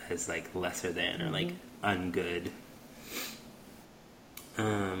as like lesser than, or like ungood.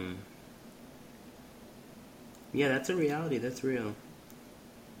 Yeah, that's a reality. That's real.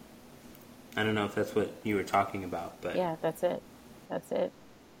 I don't know if that's what you were talking about, but Yeah, that's it.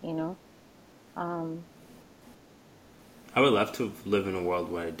 I would love to live in a world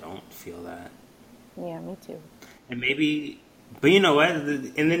where I don't feel that. Yeah, me too. And maybe, but you know what?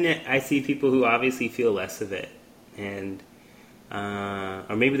 And then I see people who obviously feel less of it, and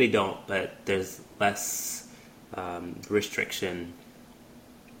or maybe they don't, but there's less restriction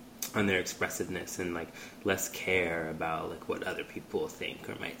on their expressiveness and like less care about like what other people think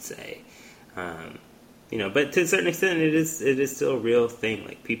or might say. But to a certain extent, it is still a real thing.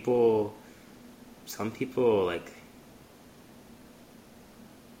 Like some people like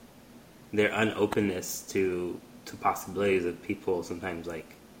their unopenness to possibilities of people sometimes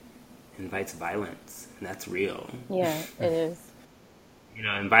like invites violence, and that's real. Yeah, it is.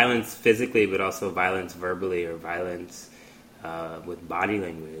 And violence physically, but also violence verbally, or violence with body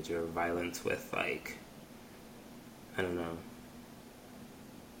language, or violence with like, I don't know.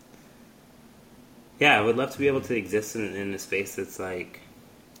 Yeah, I would love to be able to exist in a space that's like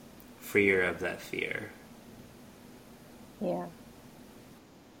freer of that fear. Yeah.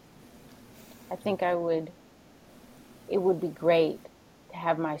 I think it would be great to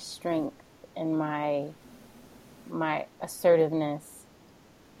have my strength and my assertiveness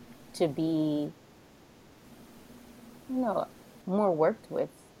to be, more worked with.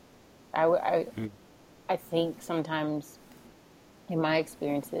 I think sometimes in my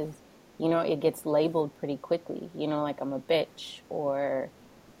experiences, it gets labeled pretty quickly, like I'm a bitch, or,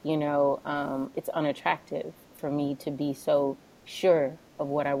 it's unattractive for me to be so sure of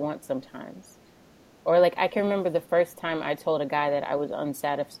what I want sometimes. Or like I can remember the first time I told a guy that I was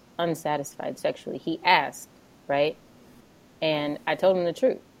unsatisfied sexually. He asked, right? And I told him the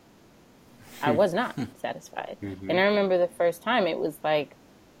truth. I was not satisfied. Mm-hmm. And I remember the first time it was like,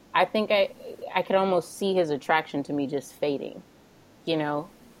 I think I could almost see his attraction to me just fading.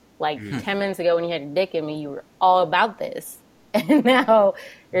 Like 10 minutes ago when you had your dick in me, you were all about this. And now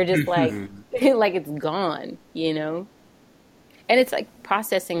you're just like, like it's gone, And it's like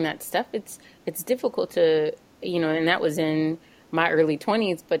processing that stuff. It's difficult to, and that was in my early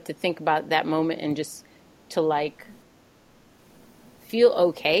 20s, but to think about that moment and just to like feel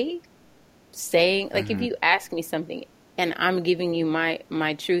okay saying, like, if you ask me something and I'm giving you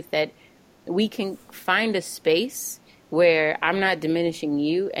my truth, that we can find a space where I'm not diminishing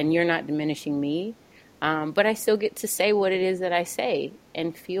you and you're not diminishing me. But I still get to say what it is that I say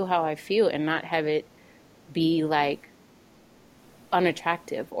and feel how I feel and not have it be like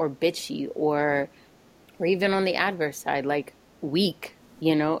unattractive or bitchy or even on the adverse side, like weak,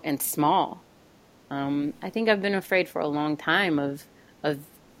 and small. I think I've been afraid for a long time of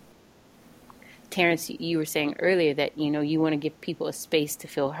Terrence, you were saying earlier that, you want to give people a space to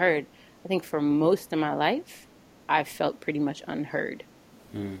feel heard. I think for most of my life, I've felt pretty much unheard.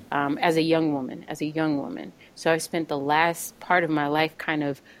 As a young woman. So I spent the last part of my life kind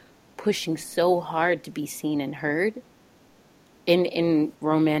of pushing so hard to be seen and heard in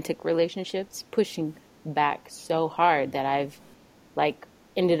romantic relationships, pushing back so hard that I've like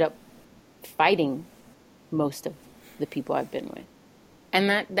ended up fighting most of the people I've been with.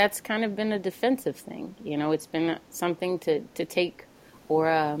 And that's kind of been a defensive thing. It's been something to take,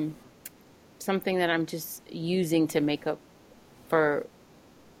 or something that I'm just using to make up for,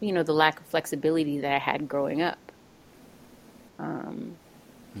 the lack of flexibility that I had growing up.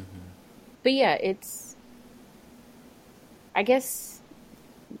 But yeah, it's, I guess,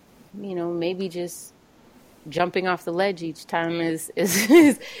 maybe just jumping off the ledge each time is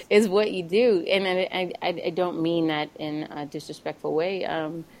what you do. And I don't mean that in a disrespectful way.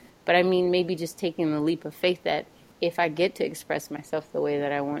 But I mean, maybe just taking the leap of faith that if I get to express myself the way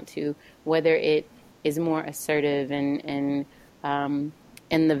that I want to, whether it is more assertive and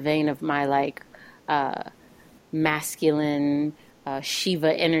in the vein of my like masculine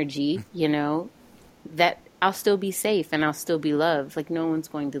Shiva energy, that I'll still be safe and I'll still be loved. Like no one's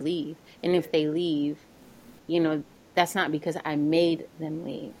going to leave. And if they leave, that's not because I made them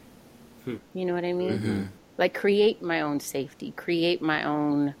leave. You know what I mean? Mm-hmm. Like create my own safety, create my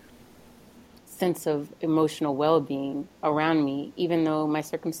own sense of emotional well-being around me, even though my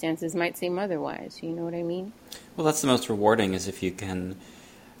circumstances might seem otherwise. You know what I mean? Well, that's the most rewarding, is if you can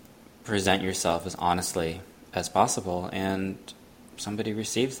present yourself as honestly as possible and somebody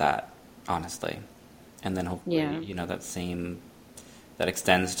receives that honestly. And then hopefully, that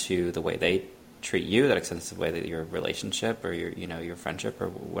extends to the way they treat you, that extends to the way that your relationship or your friendship or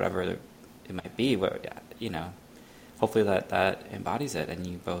whatever it might be, hopefully that embodies it and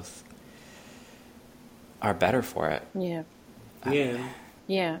you both are better for it. Yeah.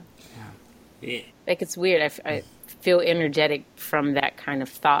 Yeah. Like it's weird. I feel energetic from that kind of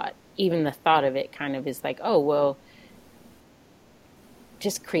thought. Even the thought of it kind of is like, oh, well,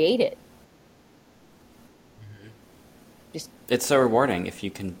 just create it. It's so rewarding if you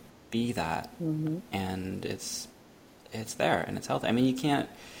can be that, and it's there and it's healthy. I mean, you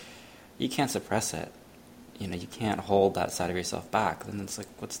can't suppress it. You know, you can't hold that side of yourself back. Then it's like,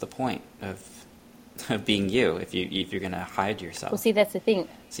 what's the point of being you if you're going to hide yourself? Well, see, that's the thing.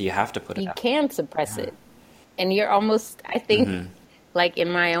 So you have to put it You out. can suppress it. And you're almost, I think, like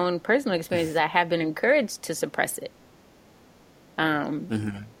in my own personal experiences, I have been encouraged to suppress it.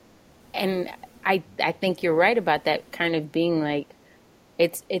 And I think you're right about that kind of being like,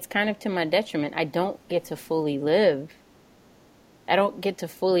 it's kind of to my detriment. I don't get to fully live. I don't get to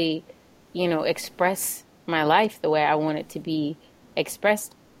fully, express my life the way I want it to be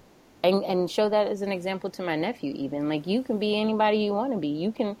expressed, and show that as an example to my nephew. Even like, you can be anybody you want to be.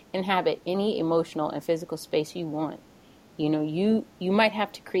 You can inhabit any emotional and physical space you want. You might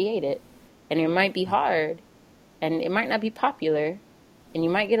have to create it, and it might be hard, and it might not be popular, and you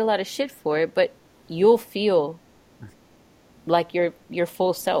might get a lot of shit for it, but you'll feel like your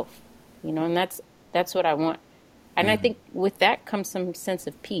full self, and that's what I want. And I think with that comes some sense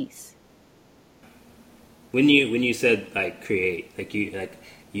of peace. When you said like create,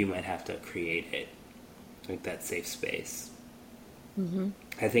 you might have to create it, like that safe space.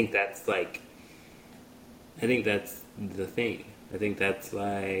 I think that's the thing. I think that's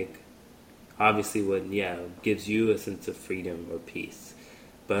like obviously what gives you a sense of freedom or peace,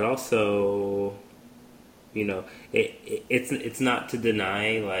 but also, it's not to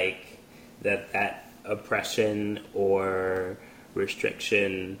deny like that oppression or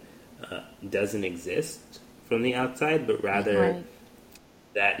restriction doesn't exist from the outside, but rather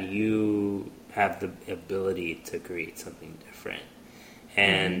that you have the ability to create something different.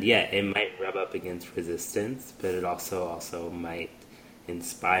 And it might rub up against resistance, but it also might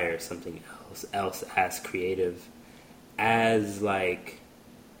inspire something else as creative, as like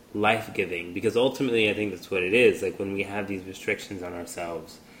life-giving, because ultimately I think that's what it is. Like when we have these restrictions on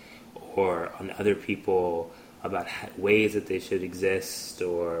ourselves or on other people about ways that they should exist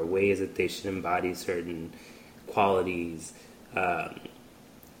or ways that they should embody certain qualities,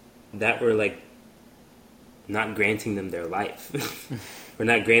 that we're like not granting them their life. We're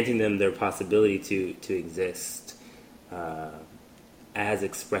not granting them their possibility to exist as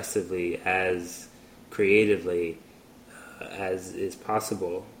expressively, as creatively as is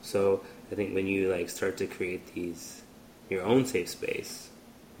possible. So I think when you like start to create your own safe space,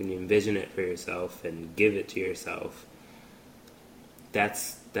 when you envision it for yourself and give it to yourself,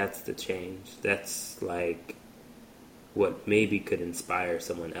 that's the change. That's like what maybe could inspire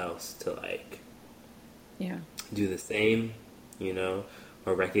someone else to like do the same,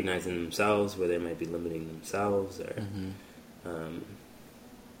 or recognize in themselves where they might be limiting themselves, or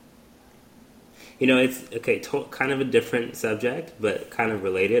it's okay. Kind of a different subject, but kind of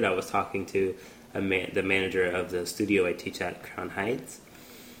related. I was talking to the manager of the studio I teach at, Crown Heights,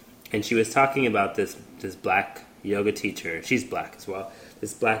 and she was talking about this black yoga teacher. She's black as well.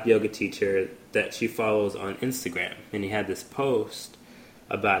 This black yoga teacher that she follows on Instagram, and he had this post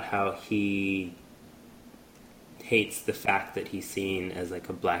about how he hates the fact that he's seen as like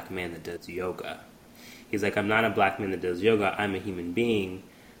a black man that does yoga. He's like, I'm not a black man that does yoga. I'm a human being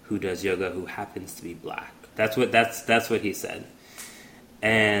who does yoga who happens to be black. That's what he said.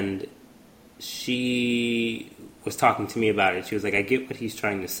 And she was talking to me about it. She was like, I get what he's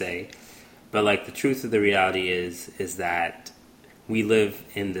trying to say, but like the truth of the reality is that we live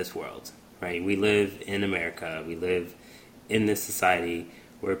in this world, right? We live in America. We live in this society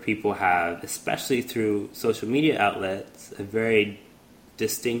where people have, especially through social media outlets, a very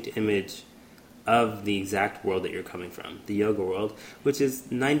distinct image of the exact world that you're coming from, the yoga world, which is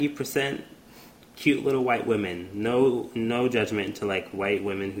 90% cute little white women. No judgment to like white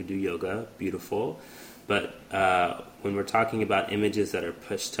women who do yoga, beautiful. But when we're talking about images that are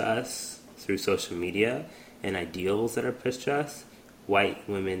pushed to us through social media and ideals that are pushed to us, white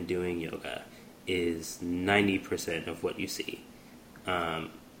women doing yoga is 90% of what you see.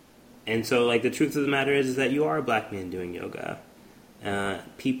 And so like the truth of the matter is that you are a black man doing yoga.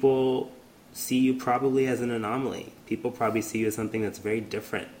 People see you probably as an anomaly. People probably see you as something that's very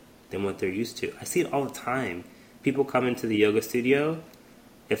different than what they're used to. I see it all the time. People come into the yoga studio.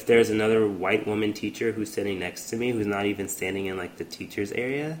 If there's another white woman teacher who's sitting next to me, who's not even standing in like the teacher's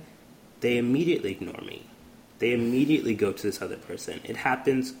area, they immediately ignore me. They immediately go to this other person. It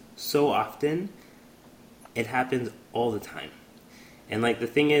happens so often. It happens all the time. And like the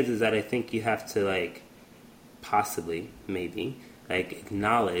thing is that I think you have to like possibly, maybe, like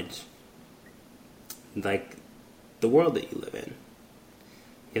acknowledge like the world that you live in.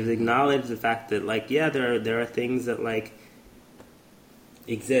 You have to acknowledge the fact that like, yeah, there are things that like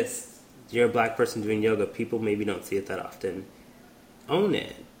exist. You're a black person doing yoga. People maybe don't see it that often. Own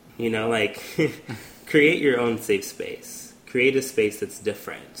it. You know, like create your own safe space. Create a space that's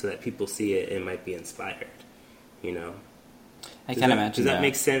different so that people see it and might be inspired. You know, I can't imagine. Does that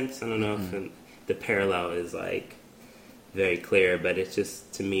make sense? I don't know if the parallel is like very clear, but it's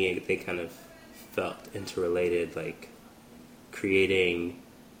just, to me, they kind of felt interrelated, like creating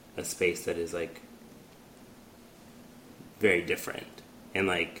a space that is like very different and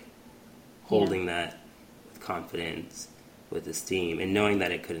like holding that with confidence, with esteem, and knowing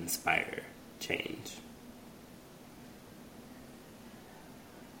that it could inspire change.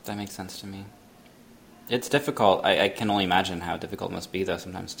 That makes sense to me. It's difficult. I can only imagine how difficult it must be, though,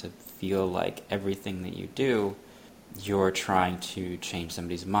 sometimes to feel like everything that you do, you're trying to change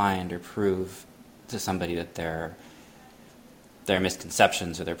somebody's mind or prove to somebody that their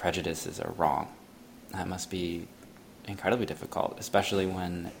misconceptions or their prejudices are wrong. That must be incredibly difficult, especially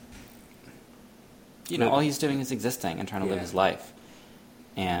when, you know, all he's doing is existing and trying to live his life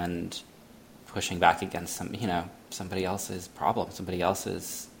and pushing back against somebody else's problem, somebody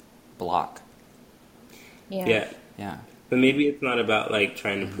else's block. Yeah. But maybe it's not about like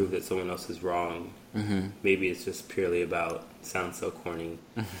trying to prove that someone else is wrong. Mm-hmm. Maybe it's just purely about, sounds so corny,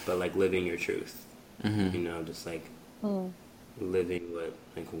 but like living your truth. Mm-hmm. You know, just like living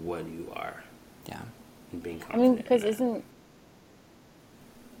what you are. Yeah. And being confident. I mean, because isn't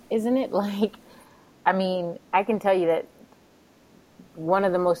it like, I mean, I can tell you that one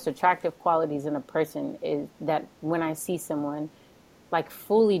of the most attractive qualities in a person is that when I see someone like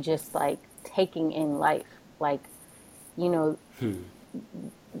fully just like taking in life, like, you know,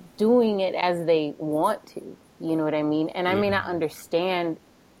 doing it as they want to, you know what I mean? And I may not understand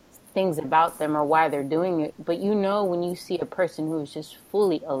things about them or why they're doing it, but you know, when you see a person who is just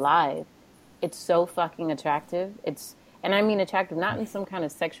fully alive, it's so fucking attractive. And I mean attractive, not in some kind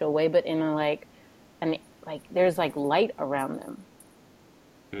of sexual way, but in a like there's like light around them.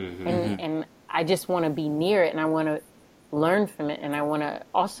 And I just want to be near it, and I want to learn from it, and I want to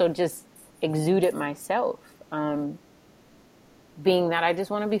also just exude it myself. Being that I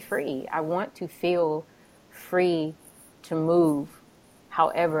just want to be free. I want to feel free to move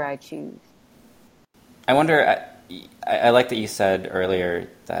however I choose. I wonder, I like that you said earlier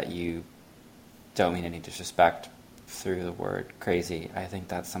that you don't mean any disrespect through the word crazy. I think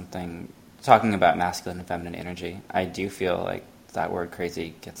that's something, talking about masculine and feminine energy, I do feel like that word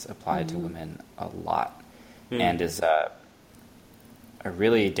crazy gets applied to women a lot and is a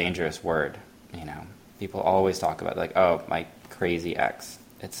really dangerous word. You know, people always talk about like, oh, my crazy ex.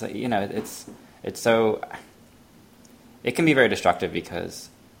 It's, you know, it's so, it can be very destructive because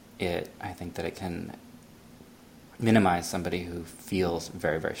I think that it can minimize somebody who feels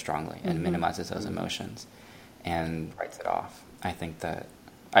very, very strongly and minimizes those emotions and writes it off. I think that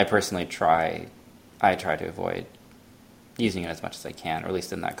I personally try to avoid using it as much as I can, or at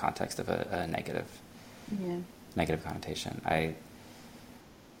least in that context of a negative connotation. I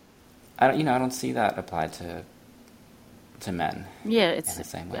don't see that applied to men. Yeah, it's in the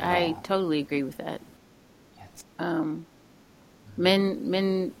same way I totally agree with that.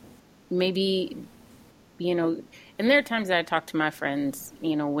 Men maybe, you know, and there are times that I talk to my friends,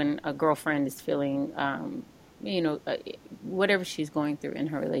 you know, when a girlfriend is feeling, you know, whatever she's going through in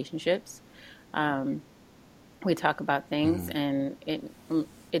her relationships. We talk about things, and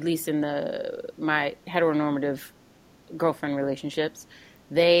at least in my heteronormative girlfriend relationships,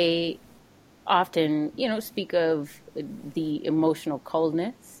 they often, you know, speak of the emotional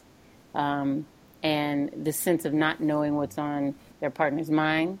coldness and the sense of not knowing what's on their partner's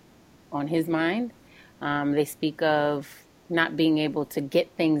mind, on his mind. They speak of not being able to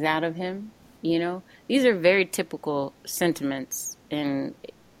get things out of him. You know, these are very typical sentiments in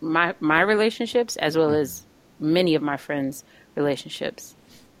my relationships, as well as many of my friends' relationships.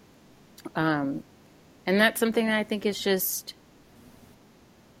 And that's something that I think is just,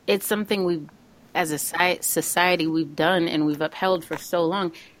 it's something we've, as a society, we've done and we've upheld for so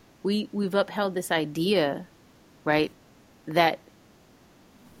long. We've upheld this idea, right, that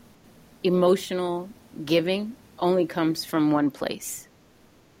emotional giving only comes from one place,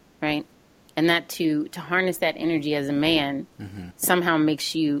 right? And that to harness that energy as a man somehow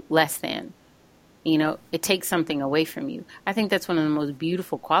makes you less than. You know, it takes something away from you. I think that's one of the most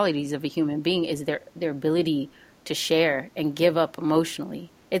beautiful qualities of a human being is their ability to share and give up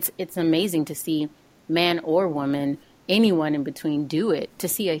emotionally. It's amazing to see man or woman, anyone in between, do it. To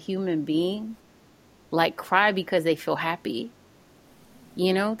see a human being like cry because they feel happy.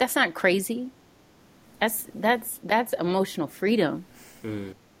 You know, that's not crazy. That's emotional freedom.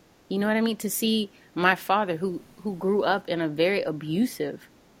 You know what I mean? To see my father who grew up in a very abusive,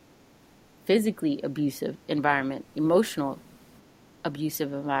 physically abusive environment, emotional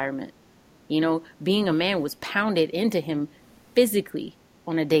abusive environment. You know, being a man was pounded into him physically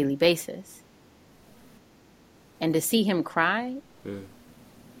on a daily basis. And to see him cry,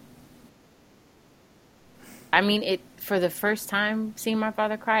 I mean, it for the first time seeing my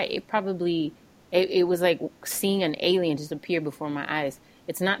father cry, it was like seeing an alien just appear before my eyes.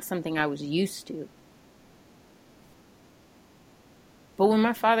 It's not something I was used to. But when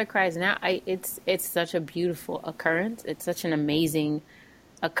my father cries now, it's such a beautiful occurrence. It's such an amazing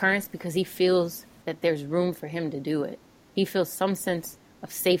occurrence because he feels that there's room for him to do it. He feels some sense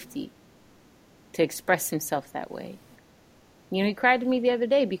of safety to express himself that way. You know, he cried to me the other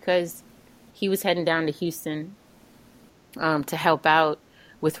day because he was heading down to Houston to help out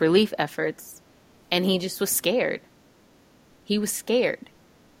with relief efforts, and he just was scared. He was scared.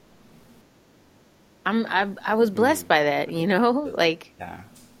 I was blessed by that, you know? Like, Yeah.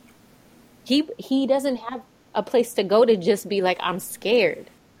 he doesn't have a place to go to just be like, I'm scared.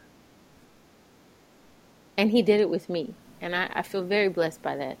 And he did it with me. And I feel very blessed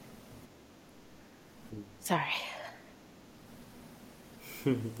by that. Sorry.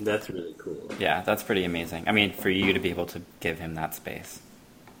 That's really cool. Yeah, that's pretty amazing. I mean, for you to be able to give him that space.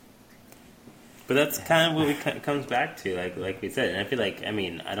 But that's kind of what it comes back to, like we said. And I feel like, I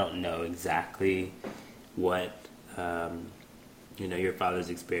mean, I don't know exactly what, your father's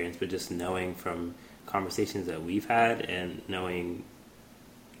experience, but just knowing from conversations that we've had and knowing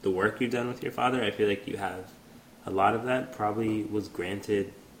the work you've done with your father, I feel like you have a lot of that probably was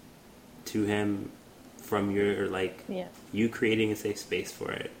granted to him from your, you creating a safe space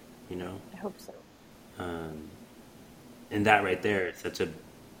for it, you know? I hope so. And that right there is such an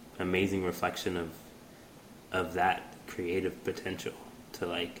amazing reflection of that creative potential to,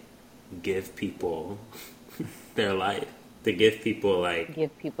 like, give people their life. To give people,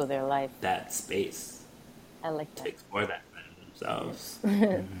 their life. That space. I like that. To explore that side of themselves.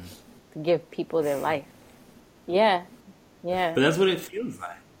 To give people their life. Yeah. Yeah. But that's what it feels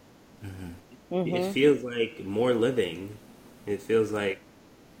like. Mm-hmm. Mm-hmm. It feels like more living. It feels like,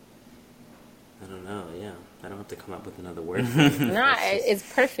 I don't know, yeah. I don't have to come up with another word for it. No,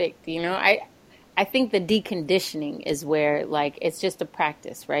 it's perfect, you know. I think the deconditioning is where, like, it's just a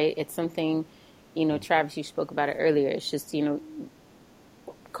practice, right? It's something, you know, Travis, you spoke about it earlier. It's just, you know,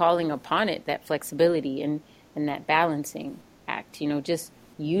 calling upon it, that flexibility and that balancing act, you know, just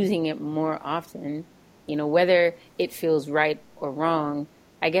using it more often, you know, whether it feels right or wrong.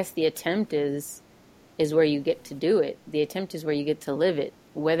 I guess the attempt is where you get to do it. The attempt is where you get to live it.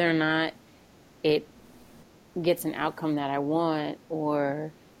 Whether or not it gets an outcome that I want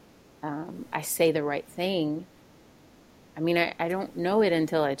or I say the right thing, I mean, I don't know it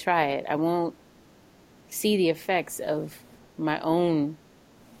until I try it. I won't see the effects of my own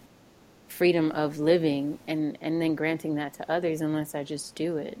freedom of living and then granting that to others unless I just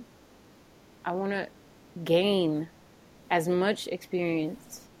do it. I want to gain as much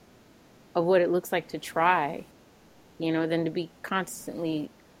experience of what it looks like to try, you know, than to be constantly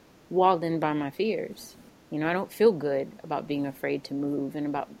walled in by my fears. You know, I don't feel good about being afraid to move and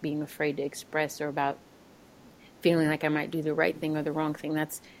about being afraid to express or about feeling like I might do the right thing or the wrong thing.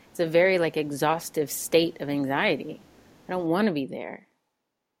 It's a very, like, exhaustive state of anxiety. I don't want to be there.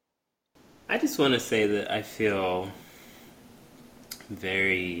 I just want to say that I feel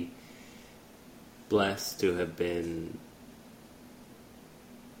very blessed to have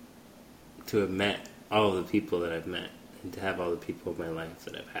met all of the people that I've met and to have all the people in my life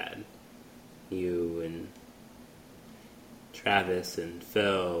that I've had. You and Travis and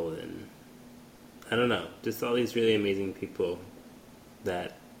Phil and I don't know, just all these really amazing people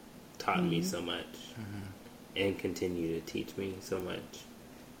that taught me so much and continue to teach me so much.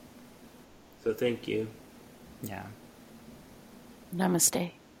 So thank you. Yeah.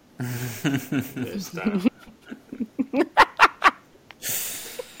 Namaste. Stop.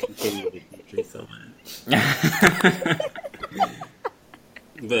 Continue to teach me so much.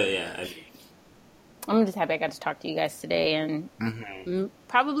 But yeah, I'm just happy I got to talk to you guys today. And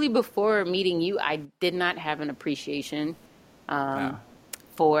probably before meeting you, I did not have an appreciation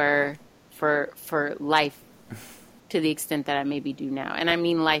for life to the extent that I maybe do now. And I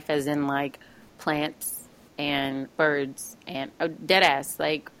mean life as in, like, plants and birds and dead ass.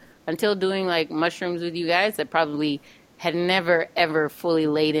 Like, until doing, like, mushrooms with you guys, I probably had never, ever fully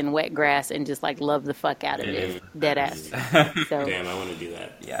laid in wet grass and just, like, loved the fuck out of it. Dead ass. So, damn, I want to do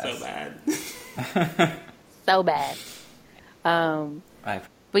that. Yes. So bad. So bad.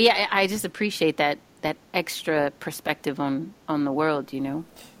 But yeah, I just appreciate that extra perspective on the world, you know?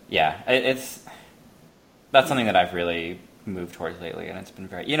 Yeah, that's something that I've really moved towards lately, and it's been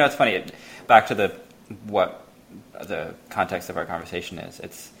very, you know, it's funny, back to what the context of our conversation is,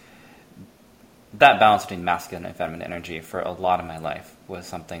 it's that balance between masculine and feminine energy for a lot of my life was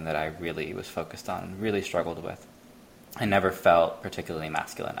something that I really was focused on and really struggled with. I never felt particularly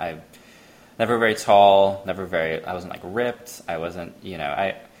masculine. I never very tall, I wasn't like ripped. I wasn't,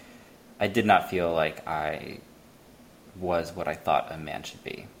 I did not feel like I was what I thought a man should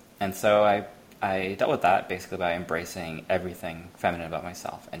be. And so I dealt with that basically by embracing everything feminine about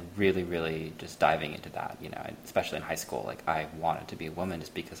myself and really, really just diving into that, especially in high school. Like, I wanted to be a woman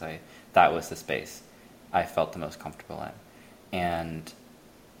just because that was the space I felt the most comfortable in. And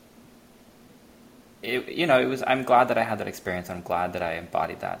I'm glad that I had that experience. I'm glad that I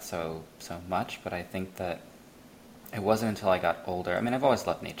embodied that so much, but I think that it wasn't until I got older. I mean, I've always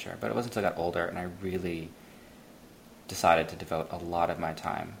loved nature, but it wasn't until I got older and I really decided to devote a lot of my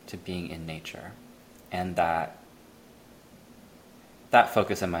time to being in nature. And that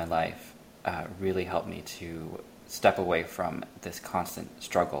focus in my life really helped me to step away from this constant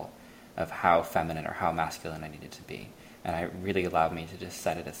struggle of how feminine or how masculine I needed to be. And it really allowed me to just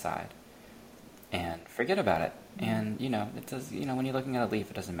set it aside and forget about it. And, it does, when you're looking at a leaf,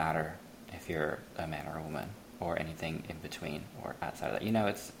 it doesn't matter if you're a man or a woman or anything in between or outside of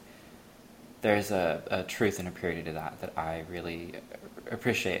that. There's a truth and a purity to that I really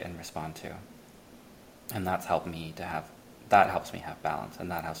appreciate and respond to. And that helps me have balance,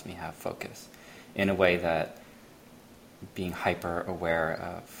 and that helps me have focus in a way that being hyper aware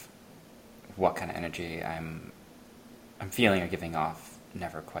of what kind of energy I'm feeling or giving off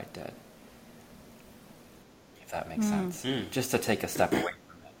never quite did. If that makes sense. Just to take a step away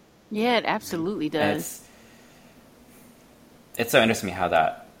from it. Yeah, it absolutely does. It's so interesting to me how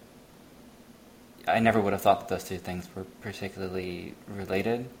that I never would have thought that those two things were particularly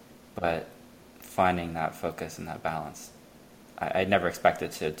related, but finding that focus and that balance, I never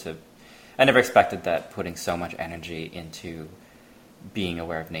expected I never expected that putting so much energy into being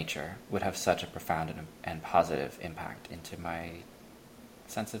aware of nature would have such a profound and positive impact into my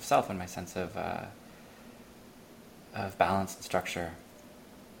sense of self and my sense of balance and structure.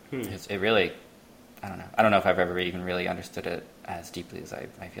 It really, I don't know if I've ever even really understood it as deeply as I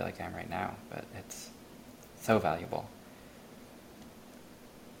feel like I am right now, but it's so valuable.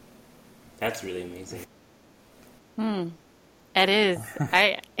 That's really amazing. That is.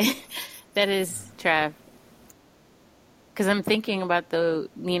 That is, Trav. Because I'm thinking about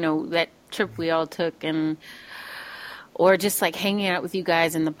that trip we all took, or just like hanging out with you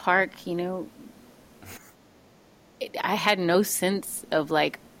guys in the park, I had no sense of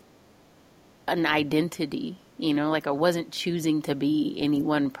like an identity, like I wasn't choosing to be any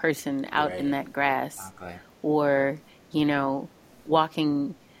one person out in that grass. Exactly. Or,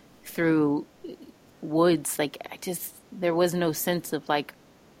 walking through woods. Like, there was no sense of like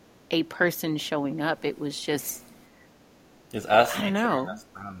a person showing up. It was just, it's us. I don't know.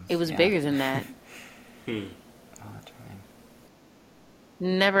 It was bigger than that. All the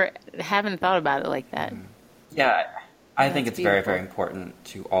time. Haven't thought about it like that. Yeah, I think it's beautiful. very, very important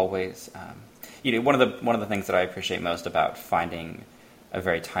to always, one of the things that I appreciate most about finding a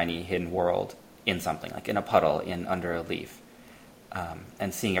very tiny hidden world in something, like in a puddle, under a leaf,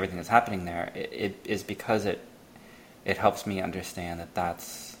 and seeing everything that's happening there, it is because it helps me understand that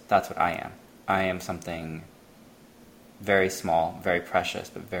that's what I am. I am something very small, very precious,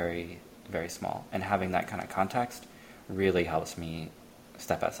 but very, very small. And having that kind of context really helps me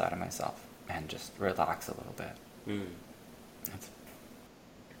step outside of myself and just relax a little bit.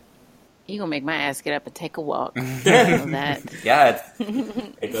 You gonna make my ass get up and take a walk. I know that. Yeah,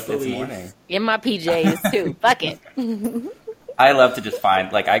 it's morning. In my PJs too. Fuck it. I love to just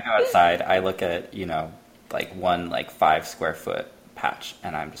find, like, I go outside, I look at, like one 5 square foot patch,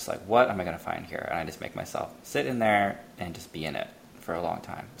 and I'm just like, what am I going to find here? And I just make myself sit in there and just be in it for a long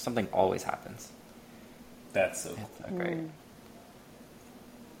time. Something always happens. That's so cool. It's so great.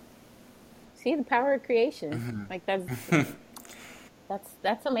 See the power of creation. Like that's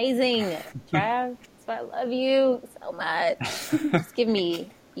amazing, Trav. That's why I love you so much. You give me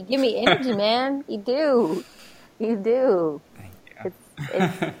energy, man. You do. Thank you.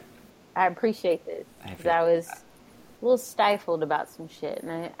 It's I appreciate this because I was a little stifled about some shit,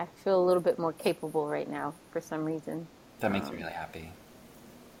 and I feel a little bit more capable right now for some reason. That makes me really happy.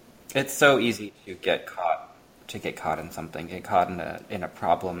 It's so easy to get caught in something, get caught in a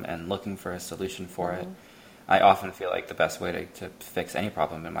problem and looking for a solution for it. I often feel like the best way to fix any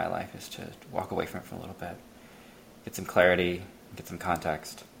problem in my life is to walk away from it for a little bit, get some clarity, get some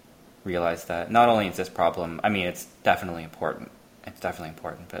context, realize that not only is this problem, I mean, it's definitely important,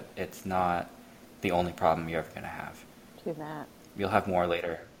 but it's not the only problem you're ever going to have. Do that. You'll have more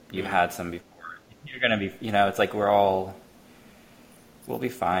later. You've had some before. you're gonna be, it's like we'll be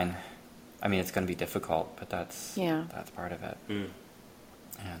fine. I mean, it's gonna be difficult, but that's part of it.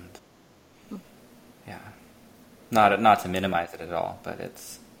 And yeah, not to minimize it at all, but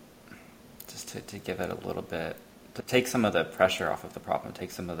it's just to give it a little bit, to take some of the pressure off of the problem,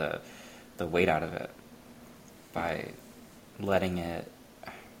 take some of the weight out of it by letting it,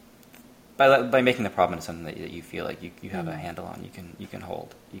 by making the problem into something that you feel like you have a handle on, you can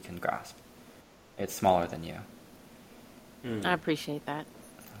hold, you can grasp. It's smaller than you. I appreciate that.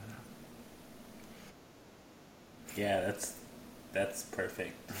 Yeah, that's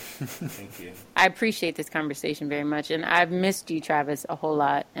perfect. Thank you. I appreciate this conversation very much, and I've missed you, Travis, a whole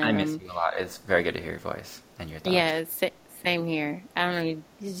lot. I miss you a lot. It's very good to hear your voice and your thoughts. Yeah, same here. I don't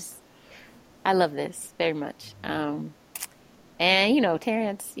know. I love this very much. And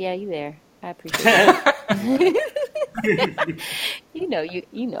Terrence, yeah, you there. I appreciate it.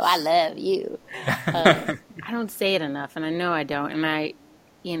 I love you. I don't say it enough, and I know I don't. And I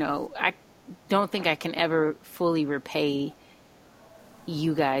don't think I can ever fully repay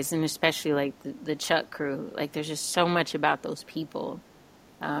you guys, and especially like the Chuck crew. Like, there's just so much about those people.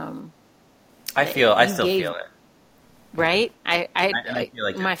 I still feel it. Right? I feel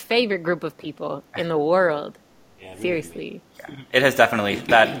like my favorite group of people in the world. Yeah, seriously. Yeah. It has definitely,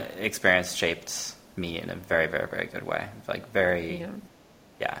 that experience shaped me in a very, very, very good way. Like, very,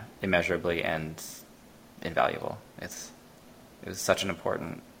 immeasurably and invaluable. It was such an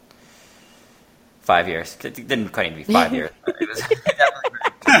important 5 years. It didn't quite even be 5 years. But it was definitely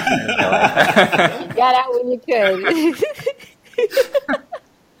very You got out when you could. I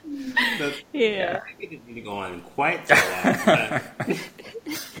think it didn't need to go on quite so long.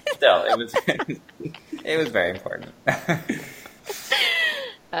 Still, it was very important.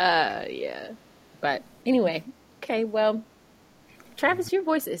 Yeah. But anyway, okay, well, Travis, your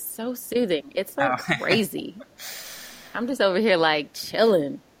voice is so soothing. It's so crazy. I'm just over here like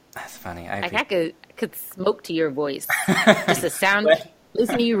chilling. That's funny. I could smoke to your voice. Just the sound.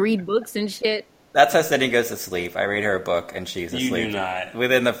 Listen to you read books and shit. That's how Sydney goes to sleep. I read her a book and she's asleep. You do not.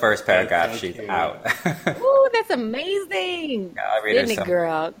 Within the first paragraph, she's out. Ooh, that's amazing. Yeah, I read Sydney her some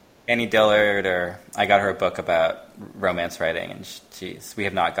girl. Annie Dillard, or I got her a book about romance writing, and we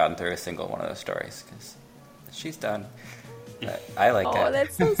have not gotten through a single one of those stories because she's done. But I like it. Oh,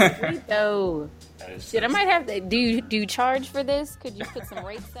 that's so sweet, though. Shit, I might have to. Do you charge for this? Could you put some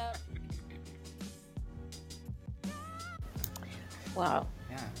rates up? Wow.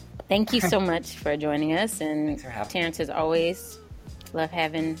 Yeah. Thank you so much for joining us. And thanks for having me. Terrence, as always, love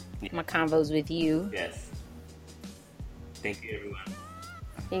having my convos with you. Yes. Thank you, everyone.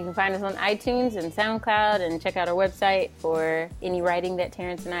 You can find us on iTunes and SoundCloud, and check out our website for any writing that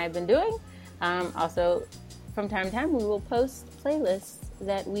Terrence and I have been doing. Also, from time to time, we will post playlists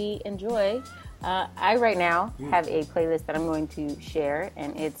that we enjoy. I right now have a playlist that I'm going to share,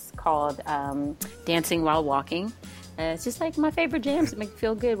 and it's called Dancing While Walking. It's just like my favorite jams that make me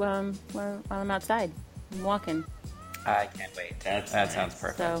feel good while I'm outside. I'm walking. I can't wait. That sounds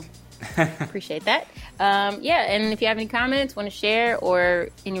perfect. So, appreciate that. And if you have any comments, want to share, or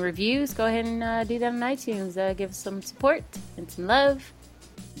any reviews, go ahead and do that on iTunes. Give us some support and some love.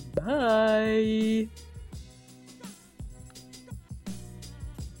 Bye.